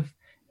terms of,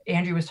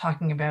 Andrew was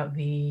talking about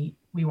we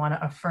want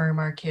to affirm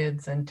our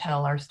kids and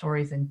tell our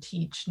stories and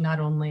teach not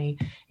only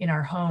in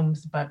our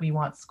homes, but we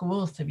want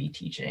schools to be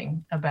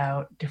teaching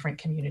about different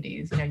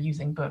communities,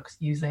 using books,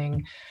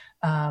 using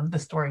the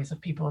stories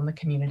of people in the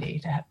community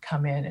to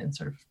come in and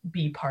sort of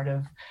be part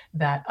of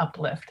that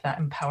uplift, that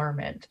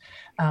empowerment.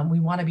 We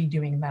want to be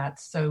doing that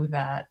so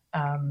that,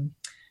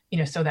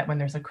 so that when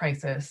there's a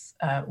crisis,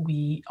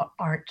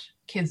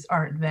 kids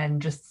aren't then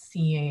just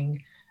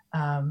seeing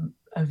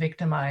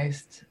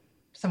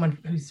someone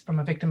who's from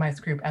a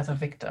victimized group as a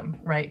victim,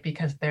 right?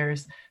 Because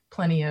there's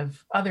plenty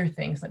of other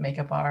things that make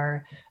up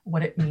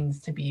what it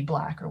means to be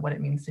Black or what it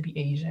means to be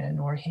Asian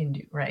or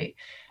Hindu, right?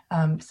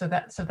 So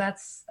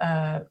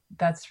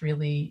that's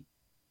really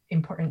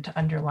important to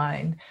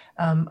underline.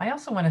 I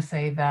also want to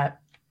say that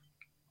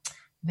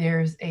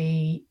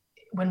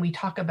when we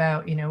talk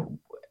about,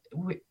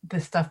 the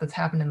stuff that's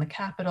happened in the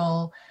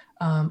Capitol,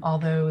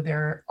 although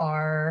there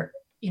are,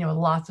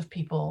 lots of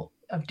people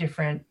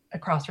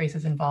across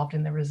races involved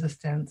in the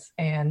resistance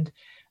and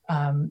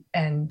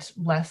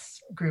less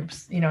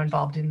groups,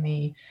 involved in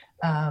the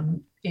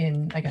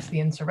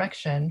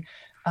insurrection,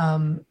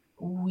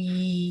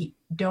 we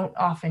don't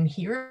often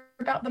hear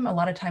about them. A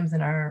lot of times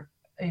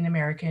in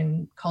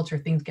American culture,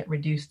 things get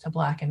reduced to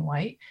Black and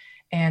white,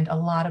 and a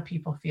lot of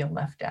people feel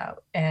left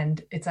out.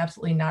 And it's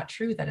absolutely not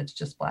true that it's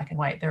just Black and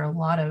white. There are a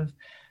lot of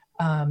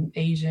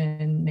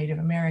Asian, Native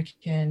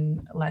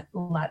American,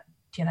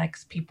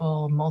 Latinx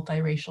people,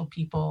 multiracial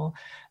people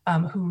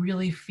who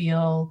really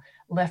feel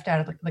left out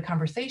of the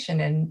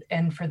conversation,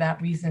 and for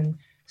that reason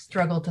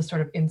struggle to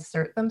sort of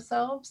insert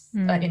themselves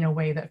in a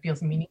way that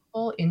feels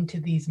meaningful into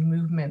these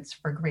movements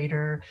for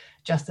greater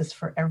justice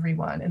for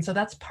everyone. And so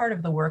that's part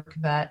of the work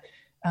that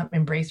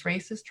Embrace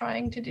Race is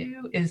trying to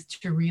do, is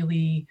to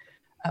really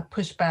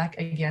push back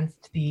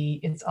against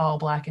it's all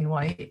Black and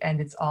white,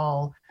 and it's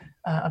all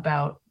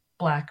about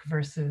Black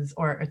versus,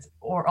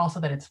 or also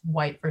that it's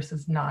white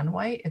versus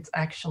non-white. It's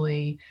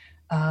actually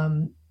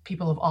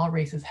people of all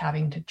races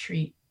having to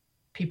treat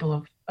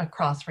people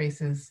across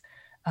races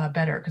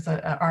better, because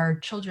our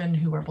children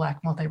who are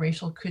Black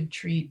multiracial could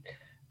treat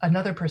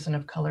another person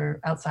of color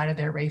outside of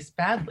their race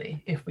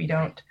badly if we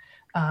don't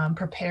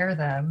prepare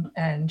them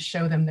and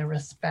show them the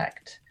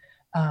respect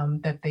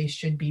that they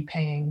should be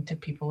paying to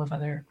people of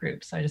other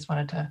groups. So I just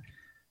wanted to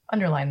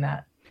underline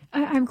that.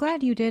 I'm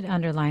glad you did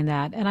underline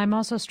that. And I'm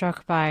also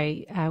struck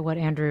by what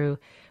Andrew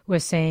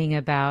was saying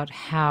about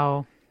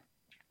how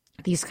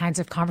these kinds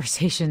of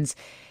conversations,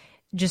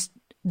 just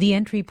the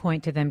entry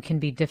point to them can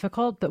be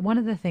difficult. But one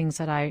of the things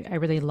that I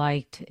really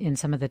liked in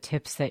some of the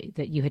tips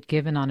that you had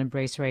given on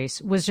Embrace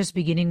Race was just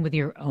beginning with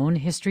your own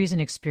histories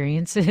and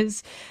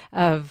experiences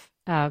of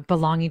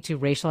belonging to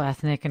racial,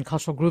 ethnic, and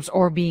cultural groups,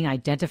 or being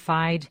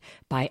identified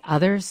by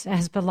others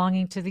as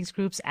belonging to these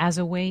groups as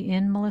a way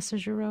in, Melissa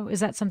Giroux.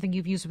 Is that something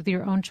you've used with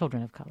your own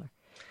children of color?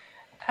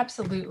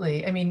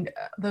 Absolutely. I mean,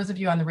 those of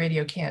you on the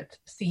radio can't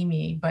see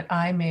me, but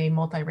I'm a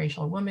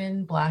multiracial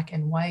woman, Black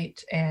and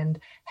white, and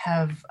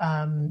have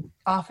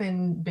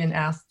often been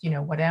asked,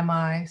 what am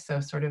I?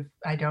 So sort of,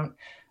 I don't,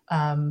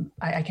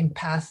 I can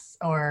pass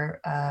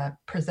or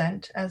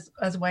present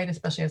as white,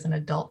 especially as an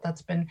adult.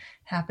 That's been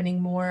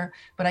happening more,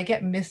 but I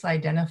get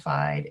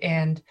misidentified.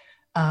 And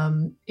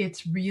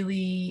it's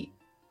really,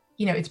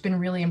 it's been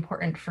really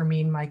important for me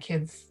and my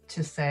kids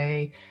to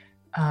say,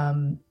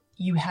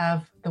 you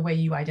have the way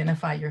you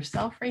identify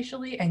yourself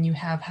racially, and you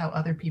have how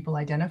other people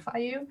identify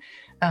you,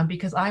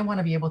 because I want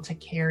to be able to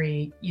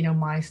carry,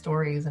 my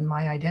stories and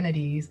my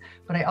identities,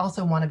 but I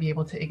also want to be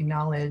able to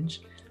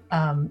acknowledge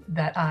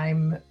that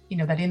I'm,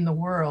 that in the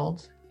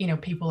world,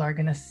 people are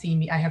going to see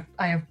me. I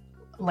have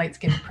light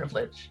skin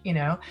privilege,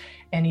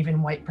 and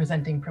even white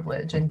presenting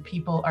privilege, and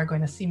people are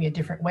going to see me a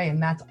different way.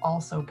 And that's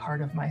also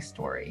part of my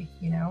story,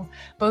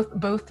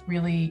 both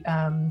really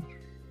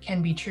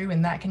can be true.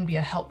 And that can be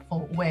a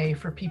helpful way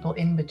for people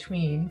in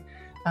between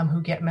who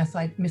get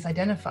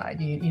misidentified.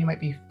 You might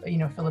be,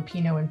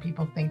 Filipino, and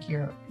people think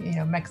you're,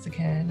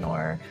 Mexican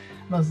or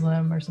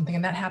Muslim or something.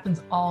 And that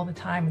happens all the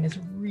time, and it's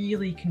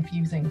really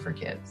confusing for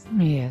kids.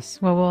 Yes.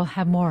 Well, we'll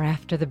have more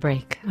after the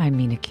break. I'm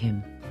Mina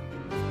Kim.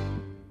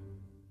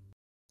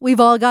 We've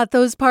all got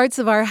those parts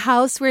of our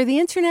house where the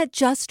internet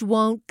just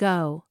won't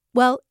go.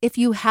 Well, if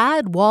you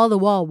had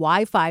wall-to-wall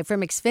Wi-Fi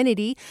from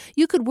Xfinity,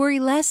 you could worry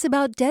less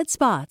about dead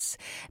spots.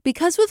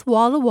 Because with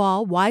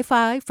wall-to-wall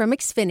Wi-Fi from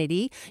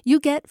Xfinity,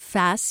 you get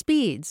fast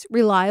speeds,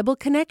 reliable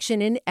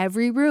connection in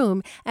every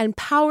room, and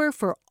power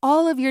for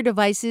all of your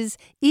devices,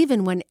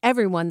 even when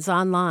everyone's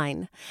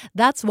online.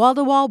 That's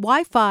wall-to-wall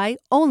Wi-Fi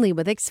only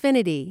with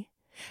Xfinity.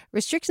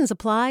 Restrictions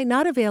apply,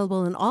 not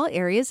available in all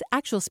areas.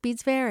 Actual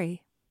speeds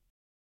vary.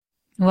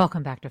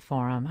 Welcome back to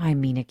Forum.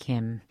 I'm Mina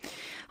Kim.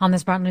 On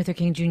this Martin Luther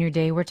King Jr.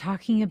 Day, we're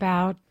talking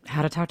about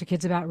how to talk to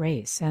kids about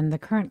race and the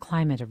current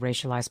climate of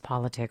racialized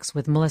politics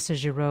with Melissa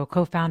Giraud,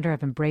 co-founder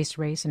of Embrace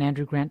Race, and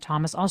Andrew Grant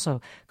Thomas,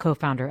 also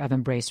co-founder of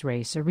Embrace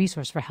Race, a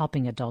resource for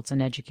helping adults and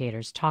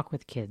educators talk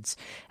with kids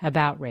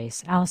about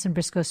race. Allison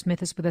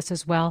Briscoe-Smith is with us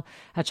as well,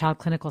 a child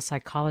clinical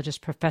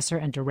psychologist, professor,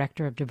 and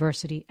director of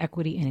diversity,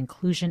 equity, and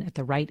inclusion at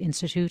the Wright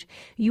Institute.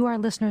 You, our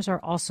listeners,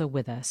 are also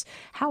with us.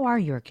 How are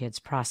your kids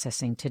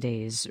processing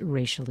today's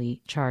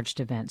racially charged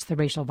events, the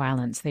racial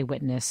violence they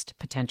witnessed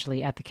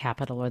potentially at the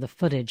Capitol, or the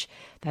footage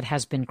that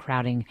has been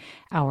crowding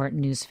our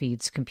news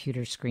feeds,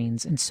 computer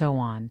screens, and so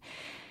on?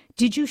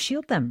 Did you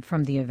shield them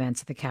from the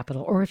events at the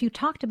Capitol? Or if you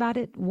talked about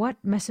it, what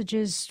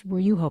messages were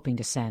you hoping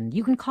to send?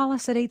 You can call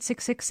us at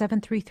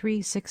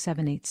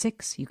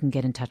 866-733-6786. You can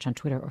get in touch on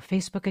Twitter or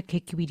Facebook at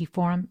KQED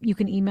Forum. You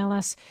can email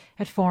us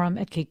at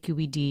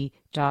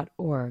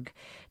forum@kqed.org.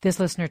 This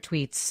listener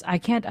tweets, I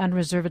can't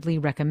unreservedly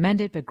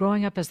recommend it, but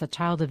growing up as the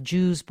child of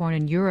Jews born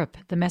in Europe,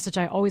 the message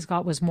I always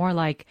got was more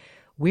like,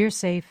 we're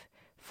safe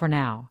for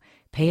now.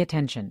 Pay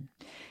attention.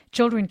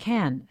 Children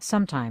can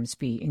sometimes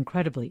be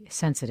incredibly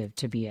sensitive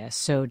to BS,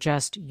 so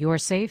just you're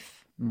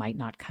safe might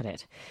not cut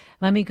it.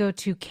 Let me go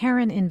to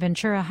Karen in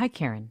Ventura. Hi,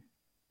 Karen.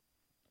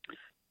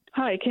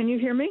 Hi, can you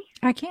hear me?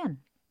 I can.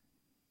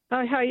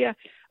 Hi, yeah.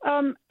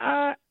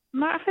 I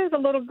have a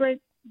little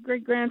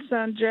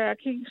great-grandson, Jack.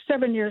 He's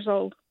 7 years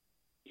old.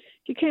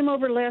 He came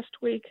over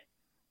last week,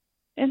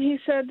 and he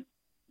said,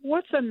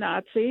 what's a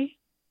Nazi?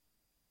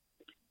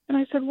 And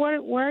I said, why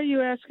are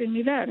you asking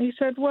me that? And he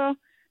said, well,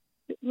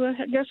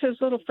 I guess his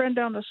little friend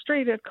down the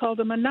street had called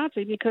him a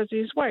Nazi because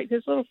he's white.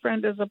 His little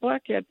friend is a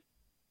black kid.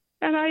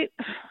 And I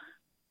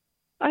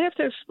have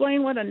to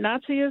explain what a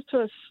Nazi is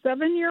to a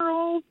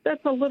 7-year-old?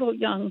 That's a little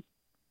young.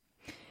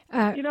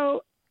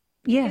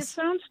 Yes. It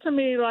sounds to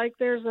me like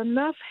there's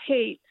enough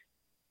hate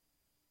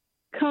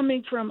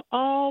coming from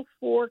all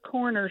four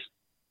corners.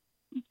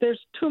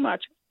 There's too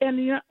much.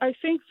 And I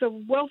think the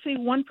wealthy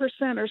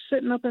 1% are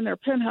sitting up in their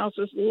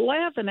penthouses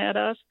laughing at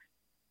us.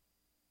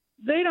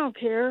 They don't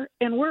care,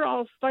 and we're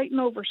all fighting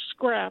over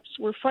scraps.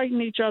 We're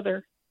fighting each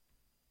other.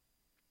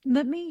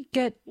 Let me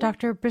get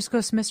Dr.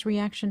 Briscoe-Smith's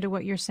reaction to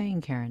what you're saying,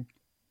 Karen.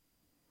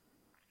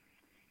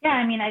 Yeah,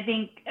 I mean, I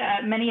think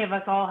many of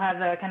us all have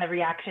a kind of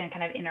reaction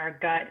kind of in our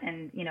gut,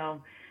 and,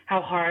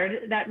 how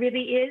hard that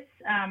really is,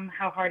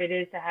 how hard it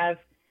is to have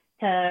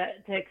to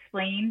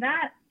explain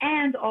that,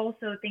 and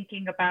also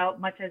thinking about,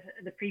 much as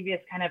the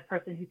previous kind of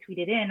person who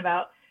tweeted in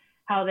about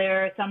how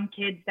there are some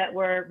kids that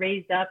were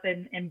raised up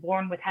and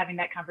born with having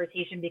that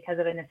conversation because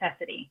of a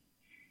necessity.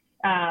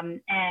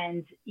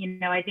 And,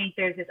 I think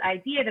there's this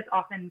idea that's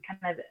often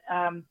kind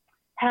of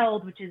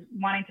held, which is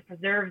wanting to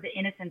preserve the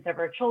innocence of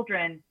our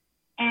children,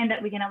 and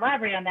that we can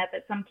elaborate on that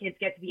some kids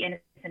get to be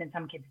innocent and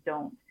some kids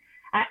don't.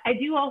 I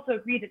do also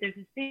agree that there's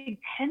this big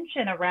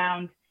tension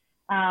around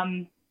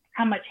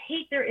how much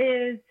hate there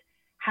is,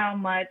 how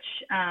much,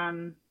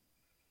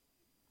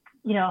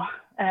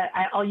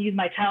 I'll use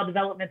my child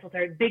developmental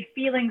term, big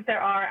feelings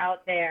there are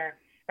out there,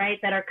 right,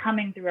 that are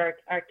coming through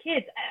our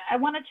kids. I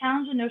want to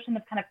challenge the notion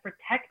of kind of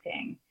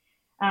protecting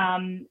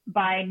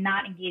by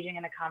not engaging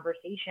in a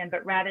conversation,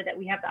 but rather that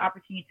we have the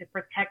opportunity to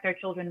protect our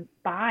children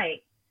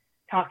by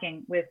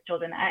talking with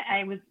children.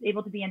 I was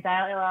able to be in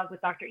dialogue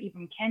with Dr.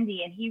 Ibram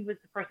Kendi, and he was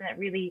the person that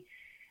really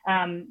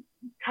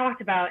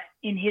talked about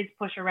in his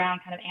push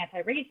around kind of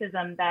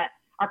anti-racism that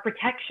our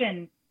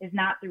protection is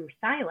not through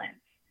silence,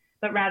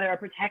 but rather our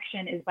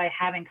protection is by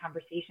having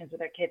conversations with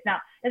our kids.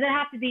 Now, does it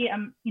have to be,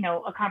 a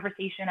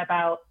conversation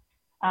about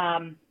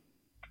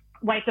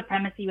white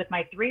supremacy with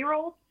my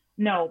 3-year-old?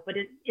 No, but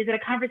is it a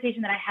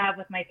conversation that I have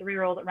with my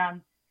 3-year-old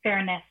around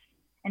fairness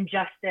and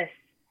justice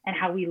and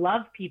how we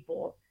love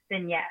people?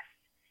 Then yes.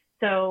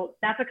 So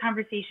that's a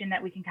conversation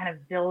that we can kind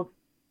of build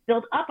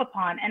up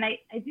upon. And I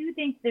do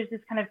think there's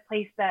this kind of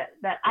place that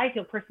I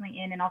feel personally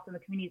in, and also in the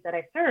communities that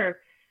I serve,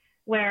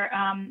 where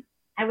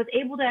I was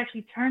able to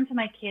actually turn to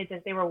my kids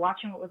as they were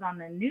watching what was on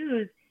the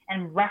news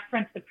and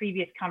reference the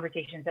previous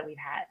conversations that we've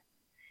had,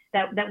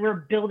 that we're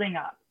building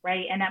up,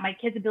 right? And that my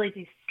kids'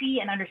 ability to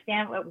see and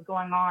understand what was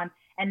going on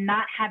and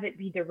not have it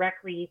be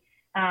directly,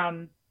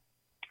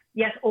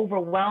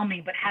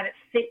 overwhelming, but have it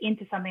fit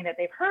into something that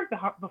they've heard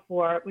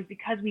before, was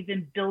because we've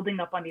been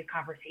building up on these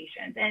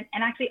conversations. And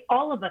actually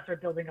all of us are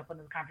building up on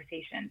those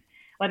conversations,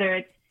 whether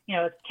it's,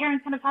 as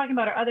Karen's kind of talking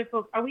about, or other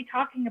folks, are we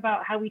talking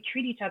about how we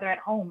treat each other at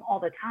home all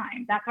the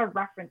time? That's our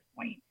reference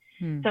point.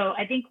 So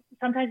I think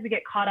sometimes we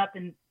get caught up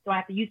in, do I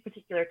have to use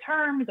particular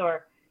terms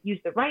or use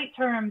the right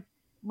terms?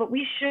 But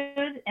we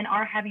should and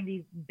are having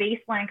these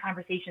baseline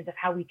conversations of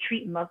how we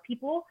treat and love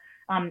people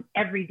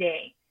every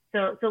day.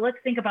 So let's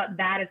think about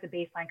that as the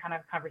baseline kind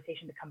of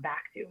conversation to come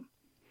back to.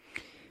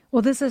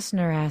 Well, this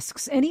listener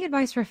asks, any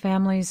advice for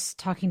families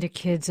talking to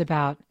kids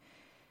about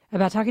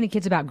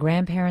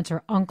grandparents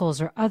or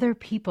uncles or other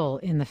people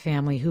in the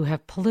family who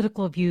have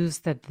political views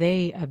that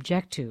they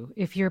object to?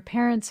 If your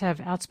parents have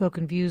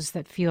outspoken views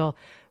that feel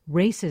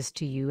racist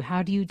to you,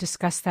 how do you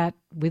discuss that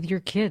with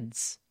your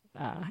kids?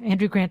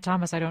 Andrew Grant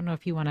Thomas, I don't know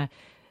if you want to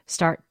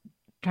start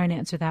trying to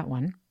answer that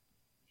one.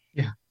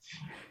 Yeah,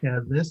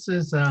 this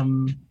is a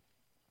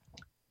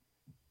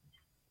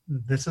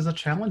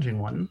challenging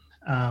one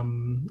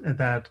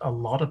that a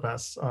lot of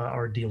us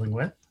are dealing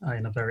with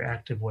in a very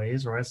active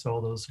ways, right? So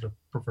all those sort of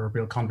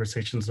proverbial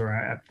conversations are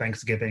at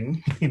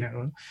Thanksgiving,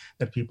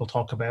 that people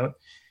talk about.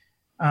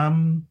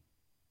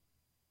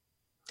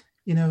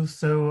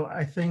 So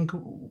I think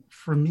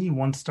for me,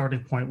 one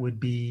starting point would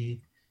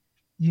be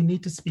you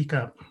need to speak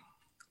up,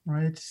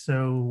 right?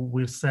 So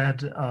we've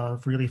said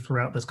really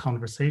throughout this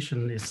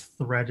conversation is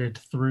threaded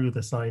through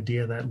this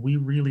idea that we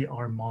really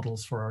are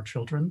models for our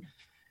children.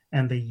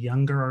 And the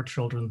younger our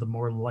children, the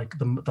more like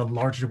the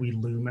larger we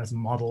loom as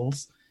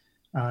models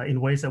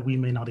in ways that we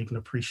may not even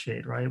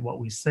appreciate, right? What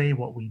we say,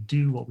 what we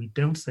do, what we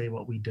don't say,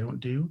 what we don't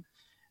do.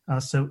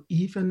 So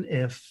even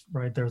if,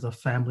 right, there's a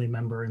family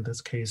member in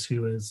this case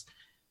who is,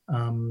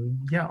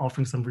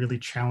 offering some really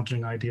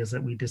challenging ideas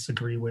that we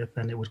disagree with,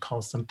 and it would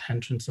cause some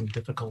tension, some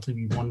difficulty.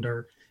 We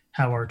wonder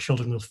how our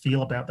children will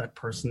feel about that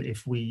person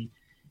if we,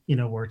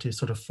 were to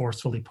sort of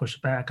forcefully push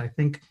back. I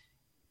think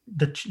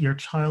that your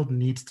child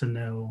needs to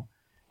know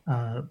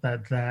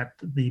that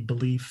the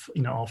belief,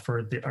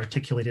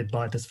 articulated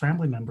by this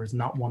family member is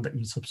not one that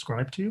you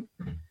subscribe to.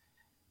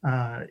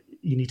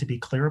 You need to be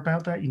clear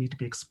about that. You need to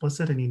be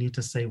explicit, and you need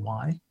to say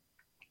why.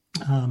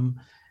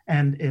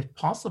 And if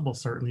possible,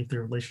 certainly if the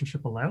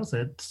relationship allows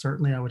it,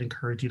 certainly I would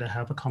encourage you to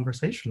have a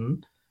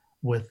conversation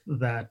with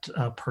that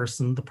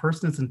person. The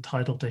person is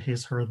entitled to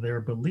his, her,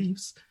 their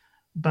beliefs,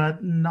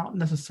 but not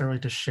necessarily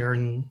to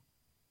sharing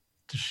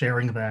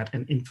that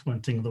and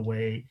influencing the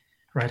way,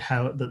 right,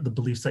 how the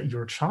beliefs that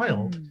your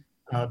child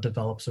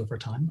develops over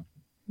time.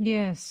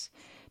 Yes.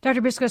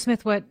 Dr.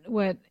 Briscoe-Smith,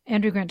 what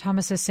Andrew Grant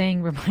Thomas is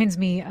saying reminds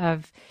me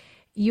of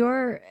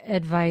your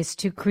advice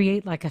to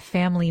create like a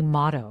family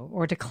motto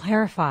or to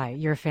clarify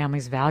your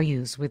family's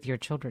values with your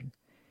children.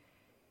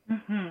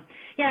 Mm-hmm.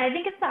 Yeah, I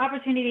think it's the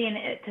opportunity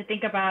to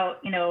think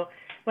about,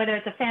 whether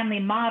it's a family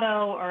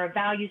motto or a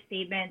value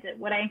statement.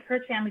 What I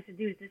encourage families to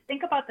do is just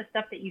think about the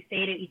stuff that you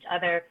say to each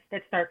other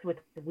that starts with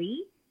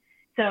we.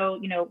 So,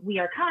 we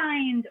are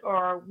kind,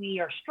 or we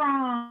are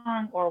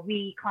strong, or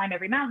we climb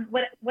every mountain,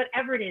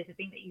 whatever it is, the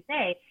thing that you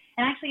say.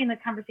 And actually in the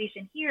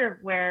conversation here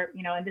where,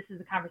 and this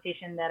is a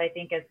conversation that I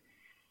think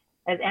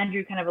as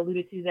Andrew kind of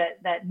alluded to,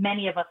 that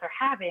many of us are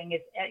having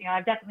is,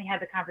 I've definitely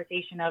had the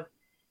conversation of,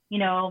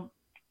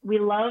 we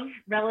love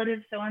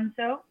relative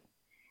so-and-so,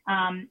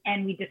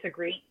 and we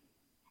disagree.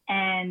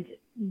 And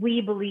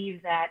we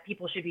believe that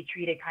people should be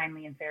treated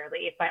kindly and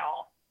fairly by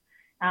all.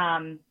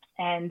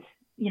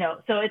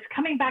 So it's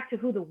coming back to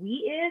who the we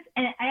is.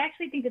 And I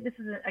actually think that this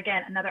is,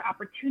 again, another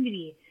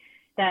opportunity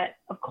that,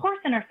 of course,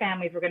 in our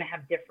families, we're going to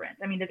have difference.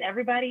 I mean, does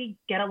everybody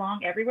get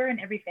along everywhere in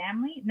every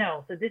family?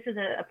 No. So this is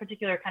a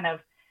particular kind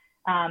of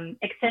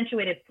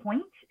accentuated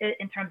point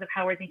in terms of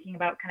how we're thinking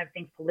about kind of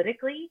things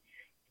politically.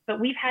 But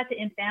we've had to,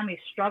 in families,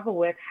 struggle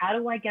with how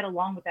do I get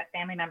along with that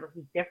family member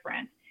who's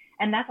different?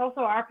 And that's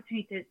also our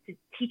opportunity to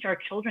teach our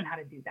children how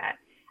to do that.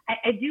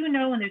 I do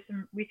know, and there's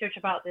some research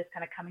about this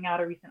kind of coming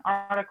out, a recent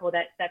article,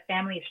 that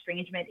family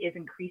estrangement is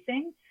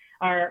increasing.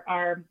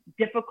 Our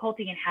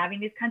difficulty in having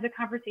these kinds of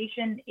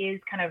conversation is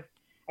kind of,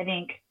 I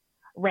think,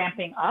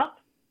 ramping up.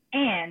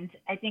 And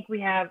I think we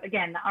have,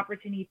 again, the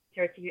opportunity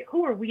to articulate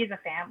who are we as a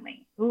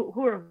family?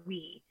 Who are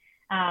we?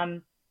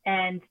 And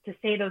to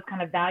say those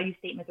kind of value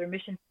statements or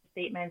mission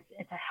statements,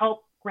 and to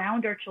help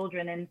ground our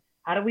children in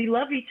how do we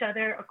love each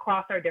other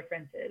across our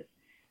differences.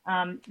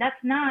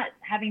 That's not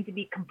having to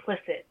be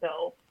complicit,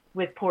 though,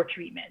 with poor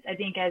treatment. I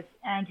think, as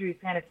Andrew's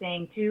kind of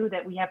saying, too,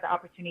 that we have the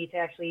opportunity to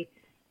actually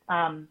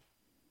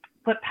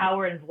put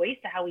power and voice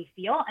to how we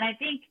feel. And I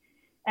think,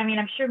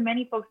 I'm sure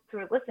many folks who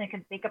are listening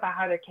can think about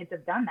how their kids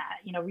have done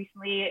that.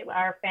 Recently,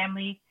 our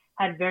family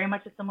had very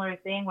much a similar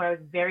thing where I was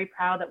very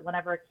proud that one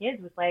of our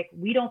kids was like,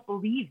 we don't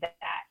believe that.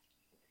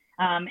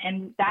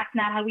 And that's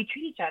not how we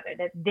treat each other,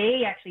 that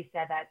they actually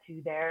said that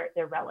to their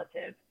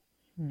relative.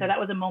 So that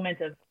was a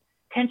moment of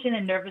tension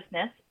and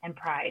nervousness and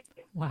pride.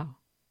 Wow.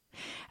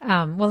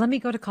 Well, let me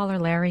go to caller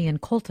Larry in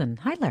Colton.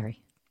 Hi,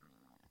 Larry.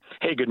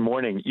 Hey, good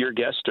morning. Your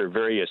guests are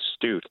very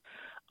astute.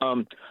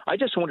 I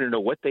just wanted to know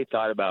what they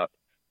thought about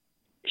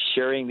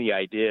sharing the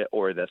idea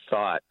or the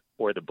thought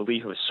or the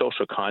belief of a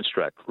social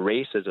construct,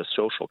 race as a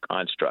social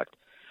construct,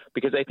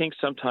 because I think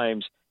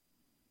sometimes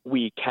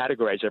we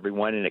categorize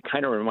everyone, and it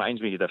kind of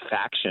reminds me of the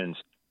factions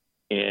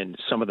in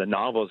some of the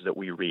novels that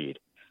we read.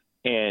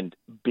 And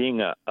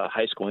being a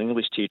high school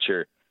English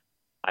teacher,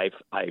 I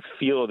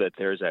feel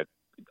that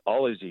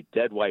all of the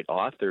dead white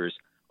authors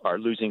are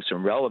losing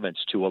some relevance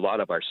to a lot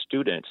of our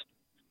students.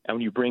 And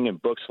when you bring in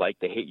books like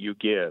The Hate U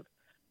Give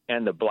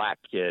and The Black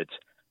Kids,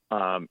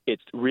 it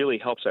really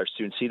helps our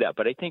students see that.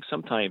 But I think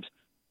sometimes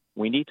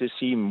we need to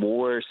see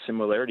more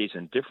similarities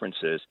and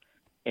differences.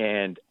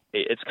 And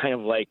it's kind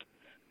of like,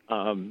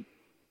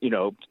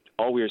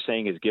 all we are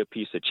saying is give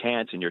peace a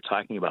chance, and you're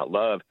talking about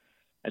love.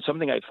 And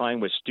something I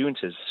find with students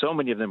is so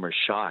many of them are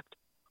shocked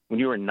when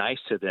you are nice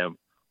to them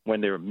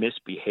when they're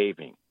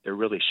misbehaving. They're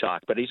really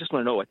shocked. But I just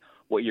want to know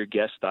what your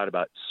guests thought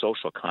about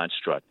social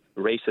construct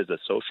race as a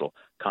social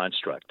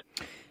construct.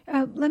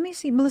 Let me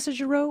see. Melissa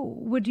Giroux,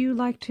 would you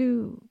like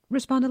to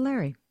respond to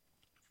Larry?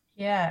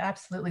 Yeah,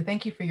 absolutely.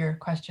 Thank you for your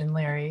question,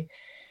 Larry.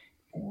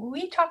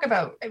 We talk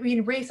about,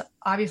 race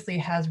obviously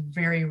has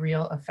very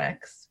real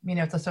effects.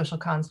 It's a social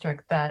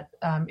construct that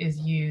is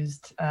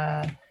used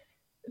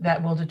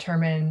that will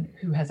determine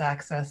who has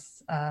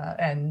access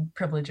and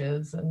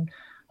privileges and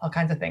all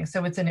kinds of things.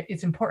 So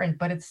it's important,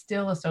 but it's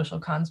still a social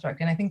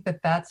construct. And I think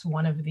that that's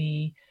one of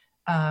the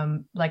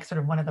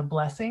one of the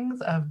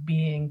blessings of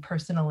being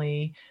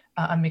personally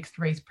a mixed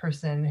race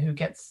person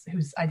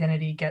whose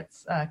identity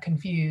gets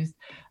confused,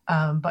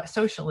 but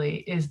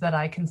socially, is that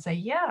I can say,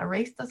 yeah,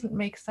 race doesn't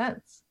make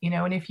sense,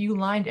 and if you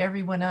lined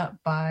everyone up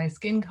by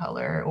skin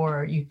color,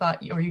 or you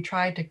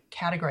tried to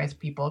categorize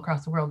people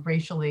across the world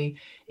racially,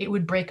 it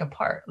would break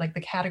apart. Like,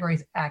 the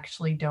categories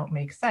actually don't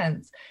make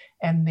sense,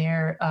 and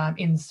they're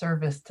in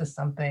service to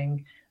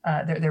something.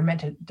 They're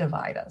meant to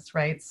divide us,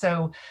 right?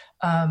 So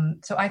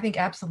I think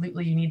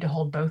absolutely you need to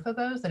hold both of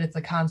those, that it's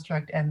a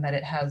construct and that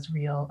it has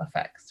real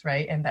effects,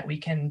 right? And that we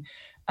can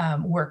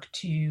work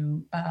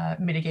to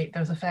mitigate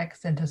those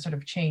effects and to sort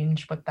of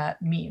change what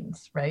that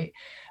means, right?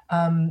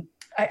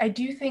 I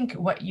do think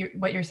what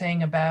you're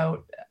saying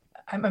about,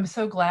 I'm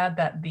so glad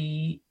that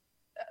the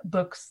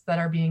books that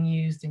are being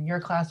used in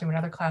your classroom and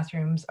other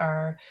classrooms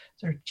are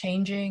sort of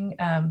changing,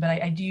 but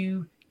I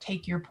do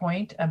take your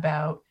point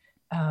about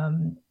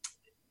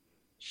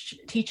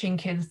teaching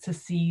kids to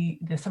see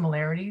the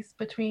similarities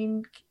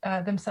between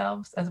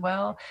themselves as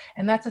well.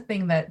 And that's a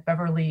thing that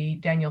Beverly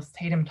Daniels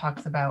Tatum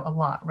talks about a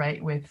lot,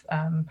 right? With,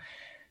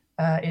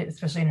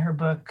 especially in her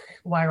book,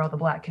 Why Are All the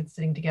Black Kids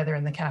Sitting Together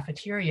in the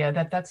Cafeteria,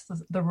 that's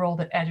the role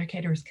that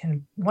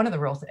one of the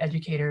roles that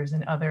educators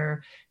and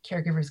other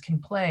caregivers can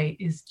play,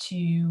 is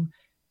to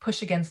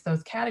push against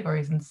those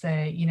categories and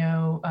say,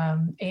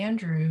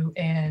 Andrew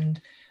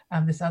and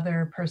this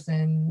other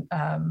person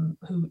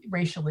who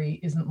racially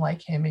isn't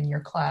like him in your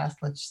class,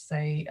 let's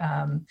say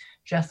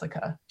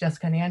Jessica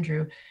and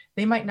Andrew,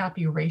 they might not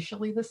be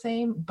racially the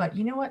same, but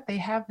you know what? They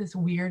have this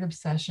weird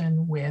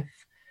obsession with,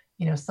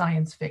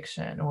 science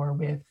fiction or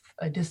with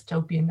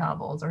dystopian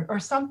novels or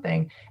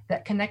something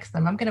that connects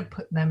them. I'm going to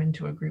put them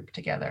into a group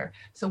together.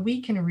 So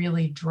we can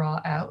really draw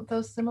out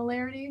those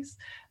similarities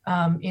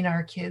in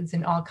our kids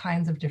in all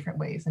kinds of different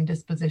ways and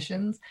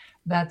dispositions.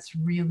 That's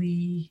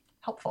really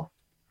helpful.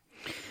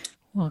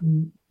 Well,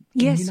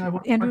 yes,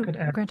 Andrew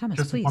Grant Thomas,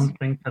 just please. One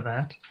thing to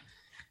that,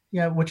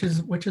 yeah, which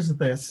is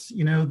this,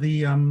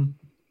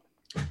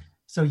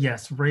 So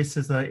yes, race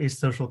is a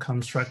social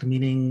construct,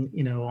 meaning,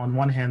 on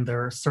one hand,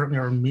 there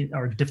certainly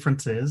are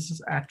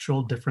differences,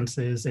 actual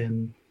differences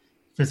in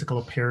physical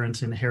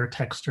appearance, in hair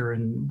texture,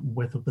 and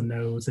width of the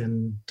nose,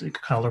 and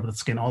color of the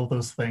skin, all of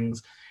those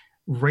things.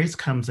 Race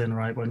comes in,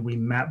 right, when we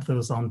map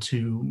those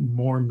onto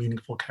more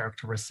meaningful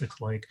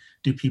characteristics, like,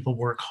 do people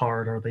work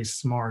hard? Are they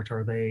smart?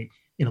 Are they,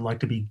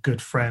 like to be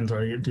good friends?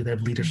 Or do they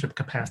have leadership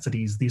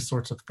capacities? These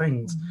sorts of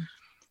things. Mm-hmm.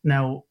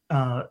 Now,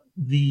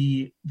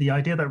 the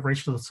idea that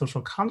race is a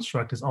social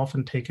construct is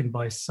often taken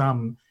by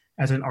some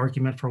as an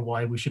argument for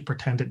why we should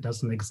pretend it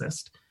doesn't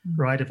exist,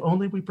 mm-hmm. right? If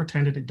only we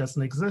pretended it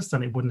doesn't exist,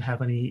 then it wouldn't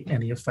have any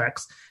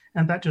effects.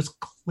 And that just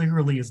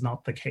clearly is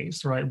not the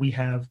case, right? We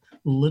have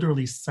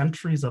literally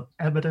centuries of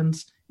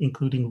evidence,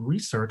 including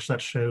research,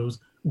 that shows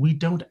we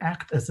don't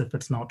act as if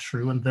it's not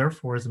true. And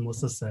therefore, as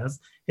Melissa says,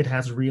 it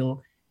has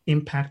real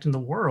impact in the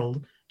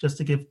world. Just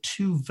to give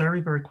two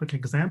very, very quick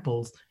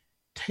examples,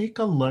 take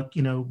a look,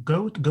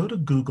 go to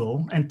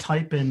Google and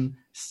type in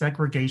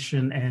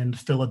segregation and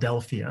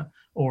Philadelphia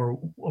or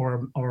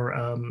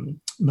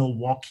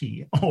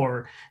Milwaukee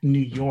or New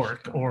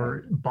York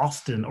or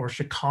Boston or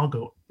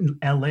Chicago,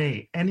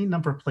 LA, any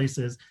number of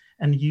places,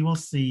 and you will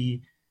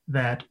see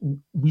that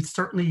we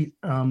certainly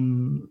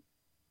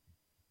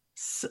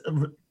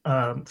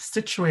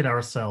situate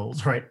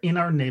ourselves, right, in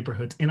our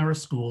neighborhoods, in our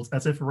schools,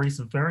 as if race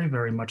very,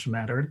 very much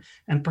mattered.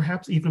 And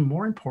perhaps even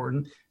more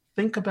important,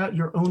 think about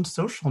your own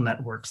social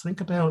networks. Think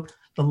about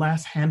the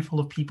last handful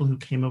of people who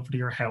came over to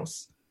your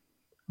house,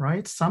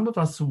 right? Some of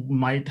us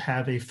might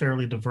have a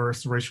fairly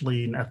diverse,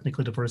 racially and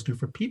ethnically diverse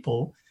group of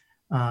people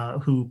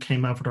who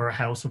came over to our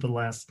house over the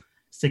last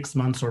 6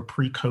 months or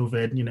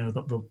pre-COVID,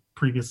 the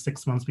previous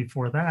 6 months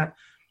before that.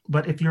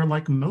 But if you're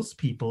like most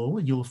people,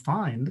 you'll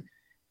find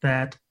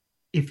that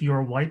if you're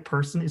a white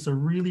person, it's a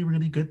really,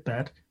 really good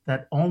bet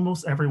that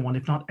almost everyone,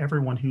 if not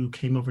everyone who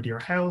came over to your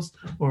house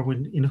or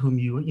whom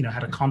you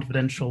had a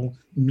confidential,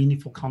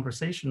 meaningful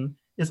conversation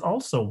is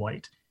also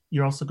white.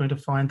 You're also going to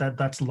find that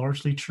that's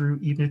largely true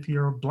even if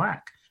you're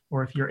Black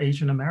or if you're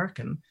Asian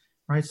American,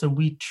 right? So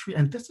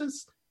and this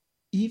is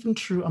even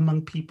true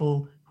among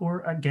people who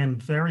are, again,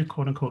 very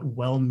quote unquote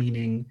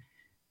well-meaning,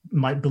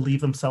 might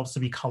believe themselves to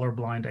be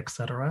colorblind,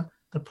 etc.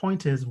 The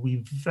point is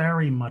we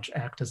very much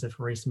act as if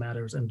race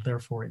matters, and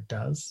therefore it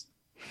does.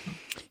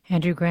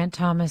 Andrew Grant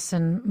Thomas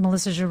and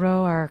Melissa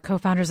Giroux are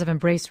co-founders of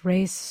Embrace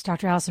Race.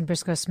 Dr. Alison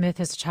Briscoe-Smith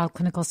is a child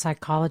clinical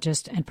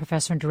psychologist and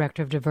professor and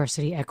director of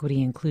diversity,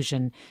 equity,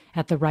 inclusion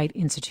at the Wright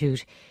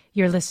Institute.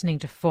 You're listening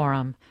to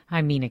Forum.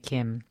 I'm Mina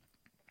Kim.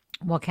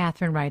 Well,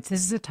 Catherine writes,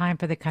 this is a time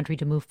for the country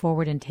to move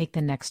forward and take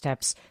the next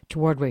steps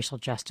toward racial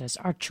justice.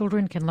 Our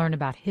children can learn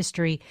about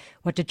history.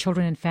 What did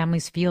children and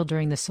families feel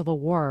during the Civil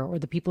War, or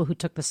the people who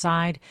took the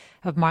side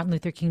of Martin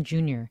Luther King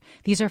Jr.?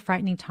 These are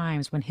frightening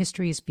times when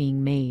history is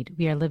being made.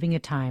 We are living a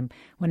time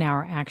when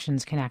our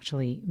actions can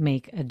actually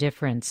make a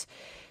difference.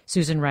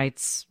 Susan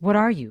writes, what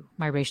are you?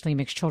 My racially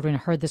mixed children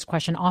heard this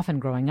question often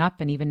growing up,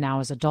 and even now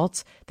as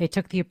adults. They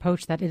took the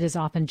approach that it is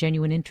often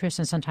genuine interest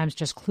and sometimes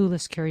just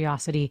clueless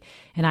curiosity.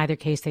 In either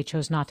case, they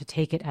chose not to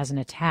take it as an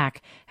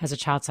attack. As a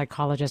child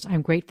psychologist,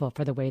 I'm grateful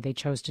for the way they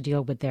chose to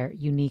deal with their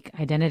unique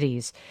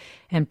identities.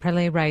 And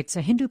Prele writes,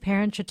 a Hindu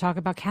parent should talk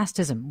about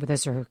casteism with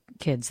his or her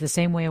kids, the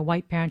same way a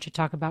white parent should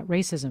talk about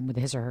racism with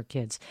his or her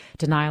kids.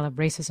 Denial of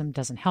racism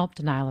doesn't help.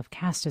 Denial of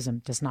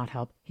casteism does not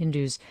help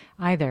Hindus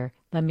either.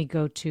 Let me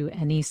go to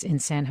Anise in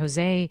San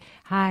Jose.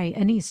 Hi,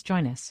 Anise,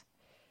 join us.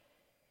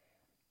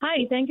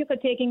 Hi, thank you for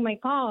taking my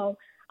call.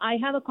 I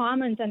have a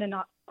comment and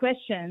a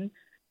question.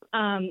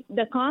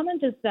 The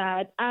comment is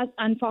that as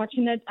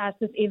unfortunate as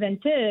this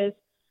event is,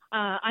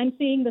 I'm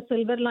seeing the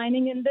silver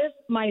lining in this.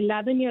 My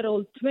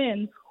 11-year-old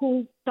twins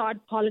who thought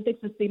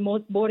politics is the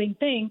most boring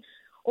thing,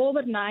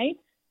 overnight,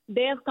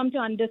 they have come to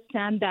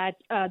understand that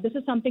this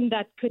is something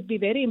that could be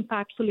very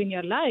impactful in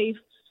your life.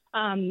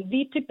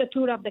 We took the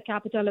tour of the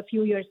Capitol a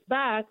few years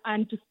back,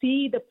 and to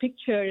see the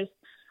pictures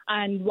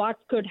and what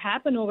could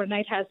happen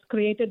overnight has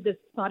created this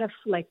sort of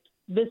like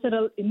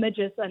visceral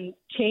images and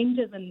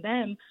changes in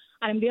them.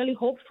 I'm really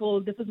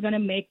hopeful this is going to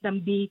make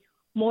them be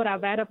more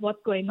aware of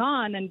what's going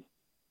on and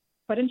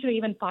potentially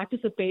even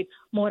participate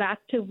more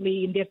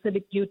actively in their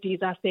civic duties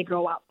as they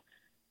grow up.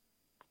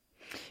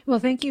 Well,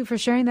 thank you for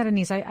sharing that,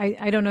 Anise.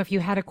 I don't know if you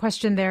had a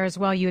question there as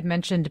well, you had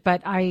mentioned,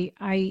 but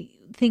I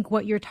think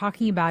what you're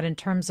talking about in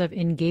terms of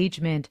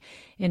engagement,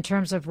 in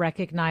terms of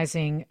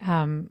recognizing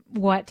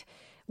what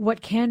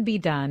can be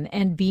done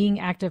and being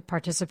active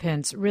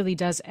participants really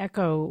does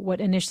echo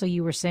what initially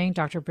you were saying,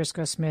 Dr.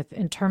 Briscoe-Smith,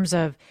 in terms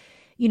of,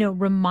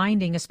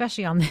 reminding,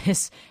 especially on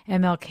this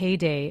MLK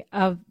Day,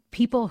 of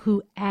people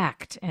who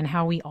act and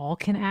how we all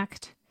can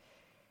act.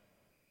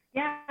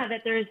 Yeah,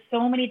 that there's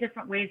so many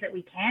different ways that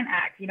we can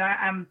act.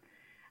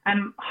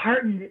 I'm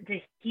heartened to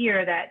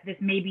hear that this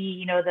may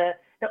be,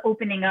 the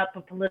opening up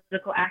of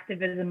political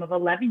activism of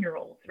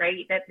 11-year-olds,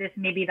 right? That this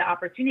may be the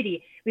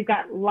opportunity. We've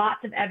got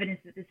lots of evidence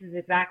that this is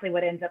exactly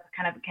what ends up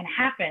kind of can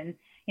happen.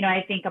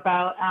 I think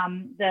about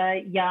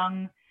the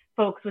young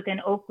folks within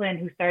Oakland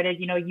who started,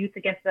 Youth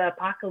Against the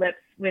Apocalypse,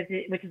 which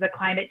is a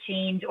climate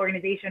change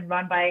organization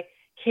run by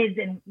kids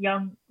in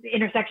young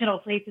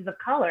intersectional places of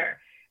color.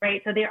 Right.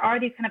 So there are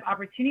these kind of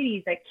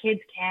opportunities that kids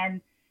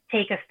can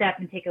take a step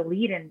and take a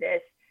lead in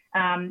this.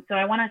 So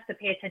I want us to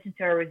pay attention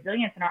to our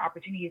resilience and our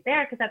opportunities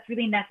there, because that's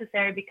really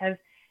necessary, because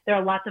there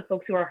are lots of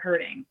folks who are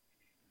hurting,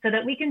 so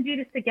that we can do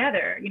this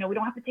together. We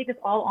don't have to take this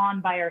all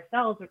on by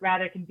ourselves, but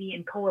rather can be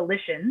in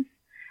coalitions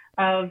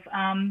of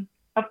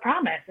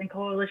promise, and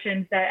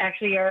coalitions that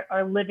actually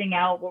are living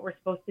out what we're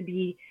supposed to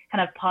be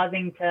kind of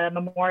pausing to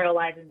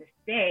memorialize in this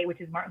day, which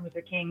is Martin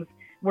Luther King's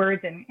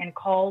words and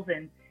calls,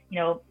 and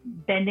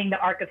bending the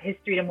arc of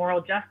history to moral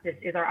justice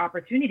is our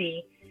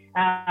opportunity.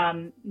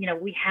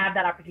 We have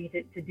that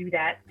opportunity to do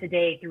that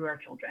today through our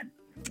children.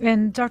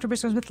 And Dr.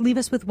 Briscoe-Smith, leave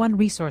us with one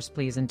resource,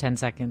 please, in 10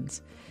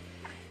 seconds.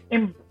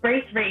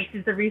 Embrace Race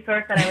is the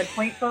resource that I would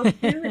point folks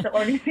to. It's an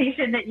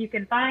organization that you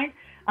can find.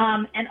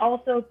 And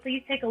also,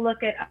 please take a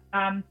look at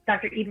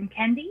Dr. Ibram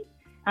Kendi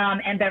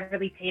and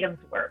Beverly Tatum's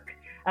work.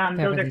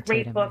 Those are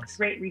great books,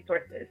 great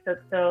resources.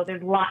 So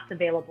there's lots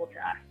available to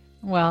us.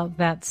 Well,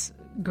 that's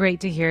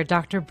great to hear.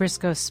 Dr.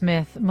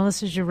 Briscoe-Smith,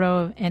 Melissa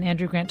Giroux, and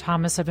Andrew Grant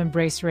Thomas of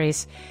Embrace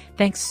Race.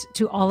 Thanks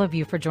to all of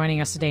you for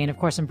joining us today. And of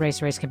course,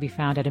 Embrace Race can be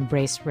found at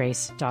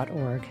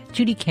embracerace.org.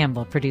 Judy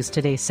Campbell produced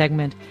today's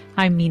segment.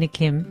 I'm Mina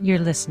Kim. You're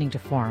listening to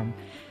Forum.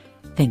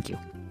 Thank you.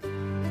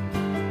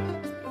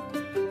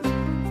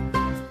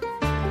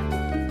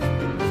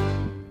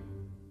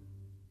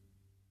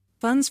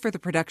 Funds for the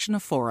production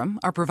of Forum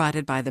are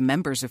provided by the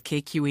members of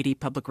KQED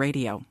Public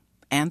Radio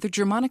and the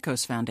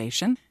Germanicos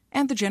Foundation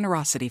and the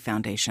Generosity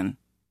Foundation.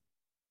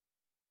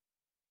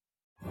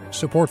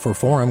 Support for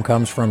Forum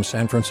comes from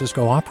San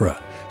Francisco Opera.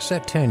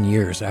 Set 10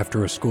 years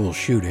after a school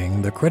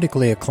shooting, the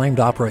critically acclaimed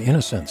opera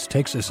Innocence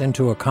takes us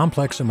into a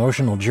complex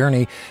emotional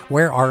journey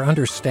where our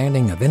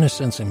understanding of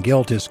innocence and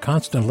guilt is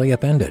constantly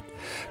upended.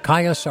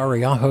 Kaya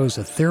Sariaho's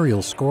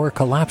ethereal score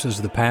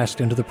collapses the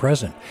past into the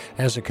present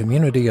as a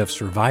community of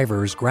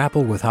survivors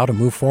grapple with how to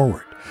move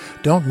forward.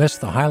 Don't miss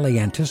the highly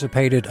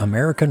anticipated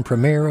American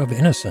premiere of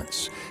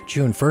Innocence,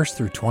 June 1st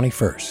through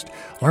 21st.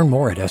 Learn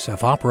more at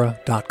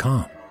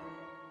sfopera.com.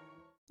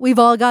 We've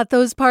all got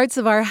those parts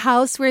of our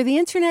house where the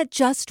internet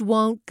just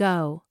won't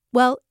go.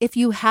 Well, if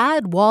you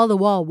had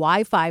wall-to-wall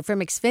Wi-Fi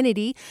from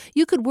Xfinity,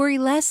 you could worry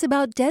less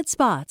about dead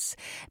spots.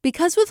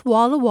 Because with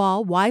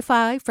wall-to-wall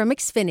Wi-Fi from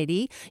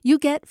Xfinity, you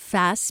get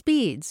fast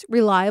speeds,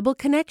 reliable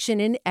connection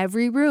in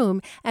every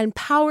room, and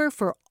power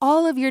for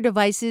all of your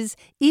devices,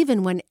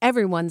 even when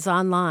everyone's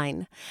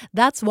online.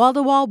 That's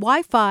wall-to-wall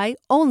Wi-Fi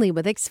only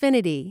with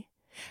Xfinity.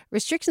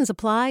 Restrictions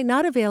apply,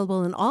 not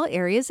available in all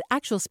areas.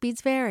 Actual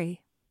speeds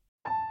vary.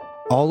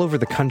 All over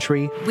the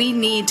country, we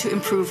need to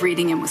improve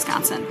reading in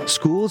Wisconsin.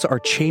 Schools are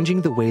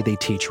changing the way they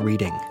teach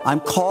reading.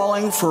 I'm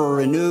calling for a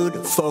renewed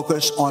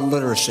focus on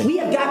literacy. We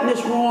have gotten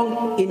this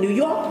wrong in New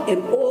York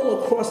and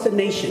all across the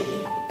nation.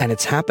 And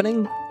it's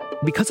happening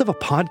because of a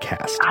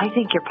podcast. I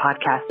think your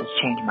podcast has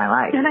changed my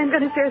life. And I'm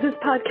going to share this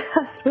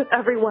podcast with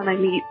everyone I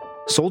meet.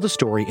 Sold a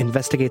Story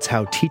investigates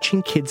how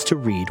teaching kids to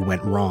read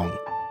went wrong.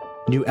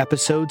 New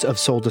episodes of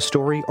Sold a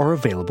Story are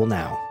available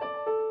now.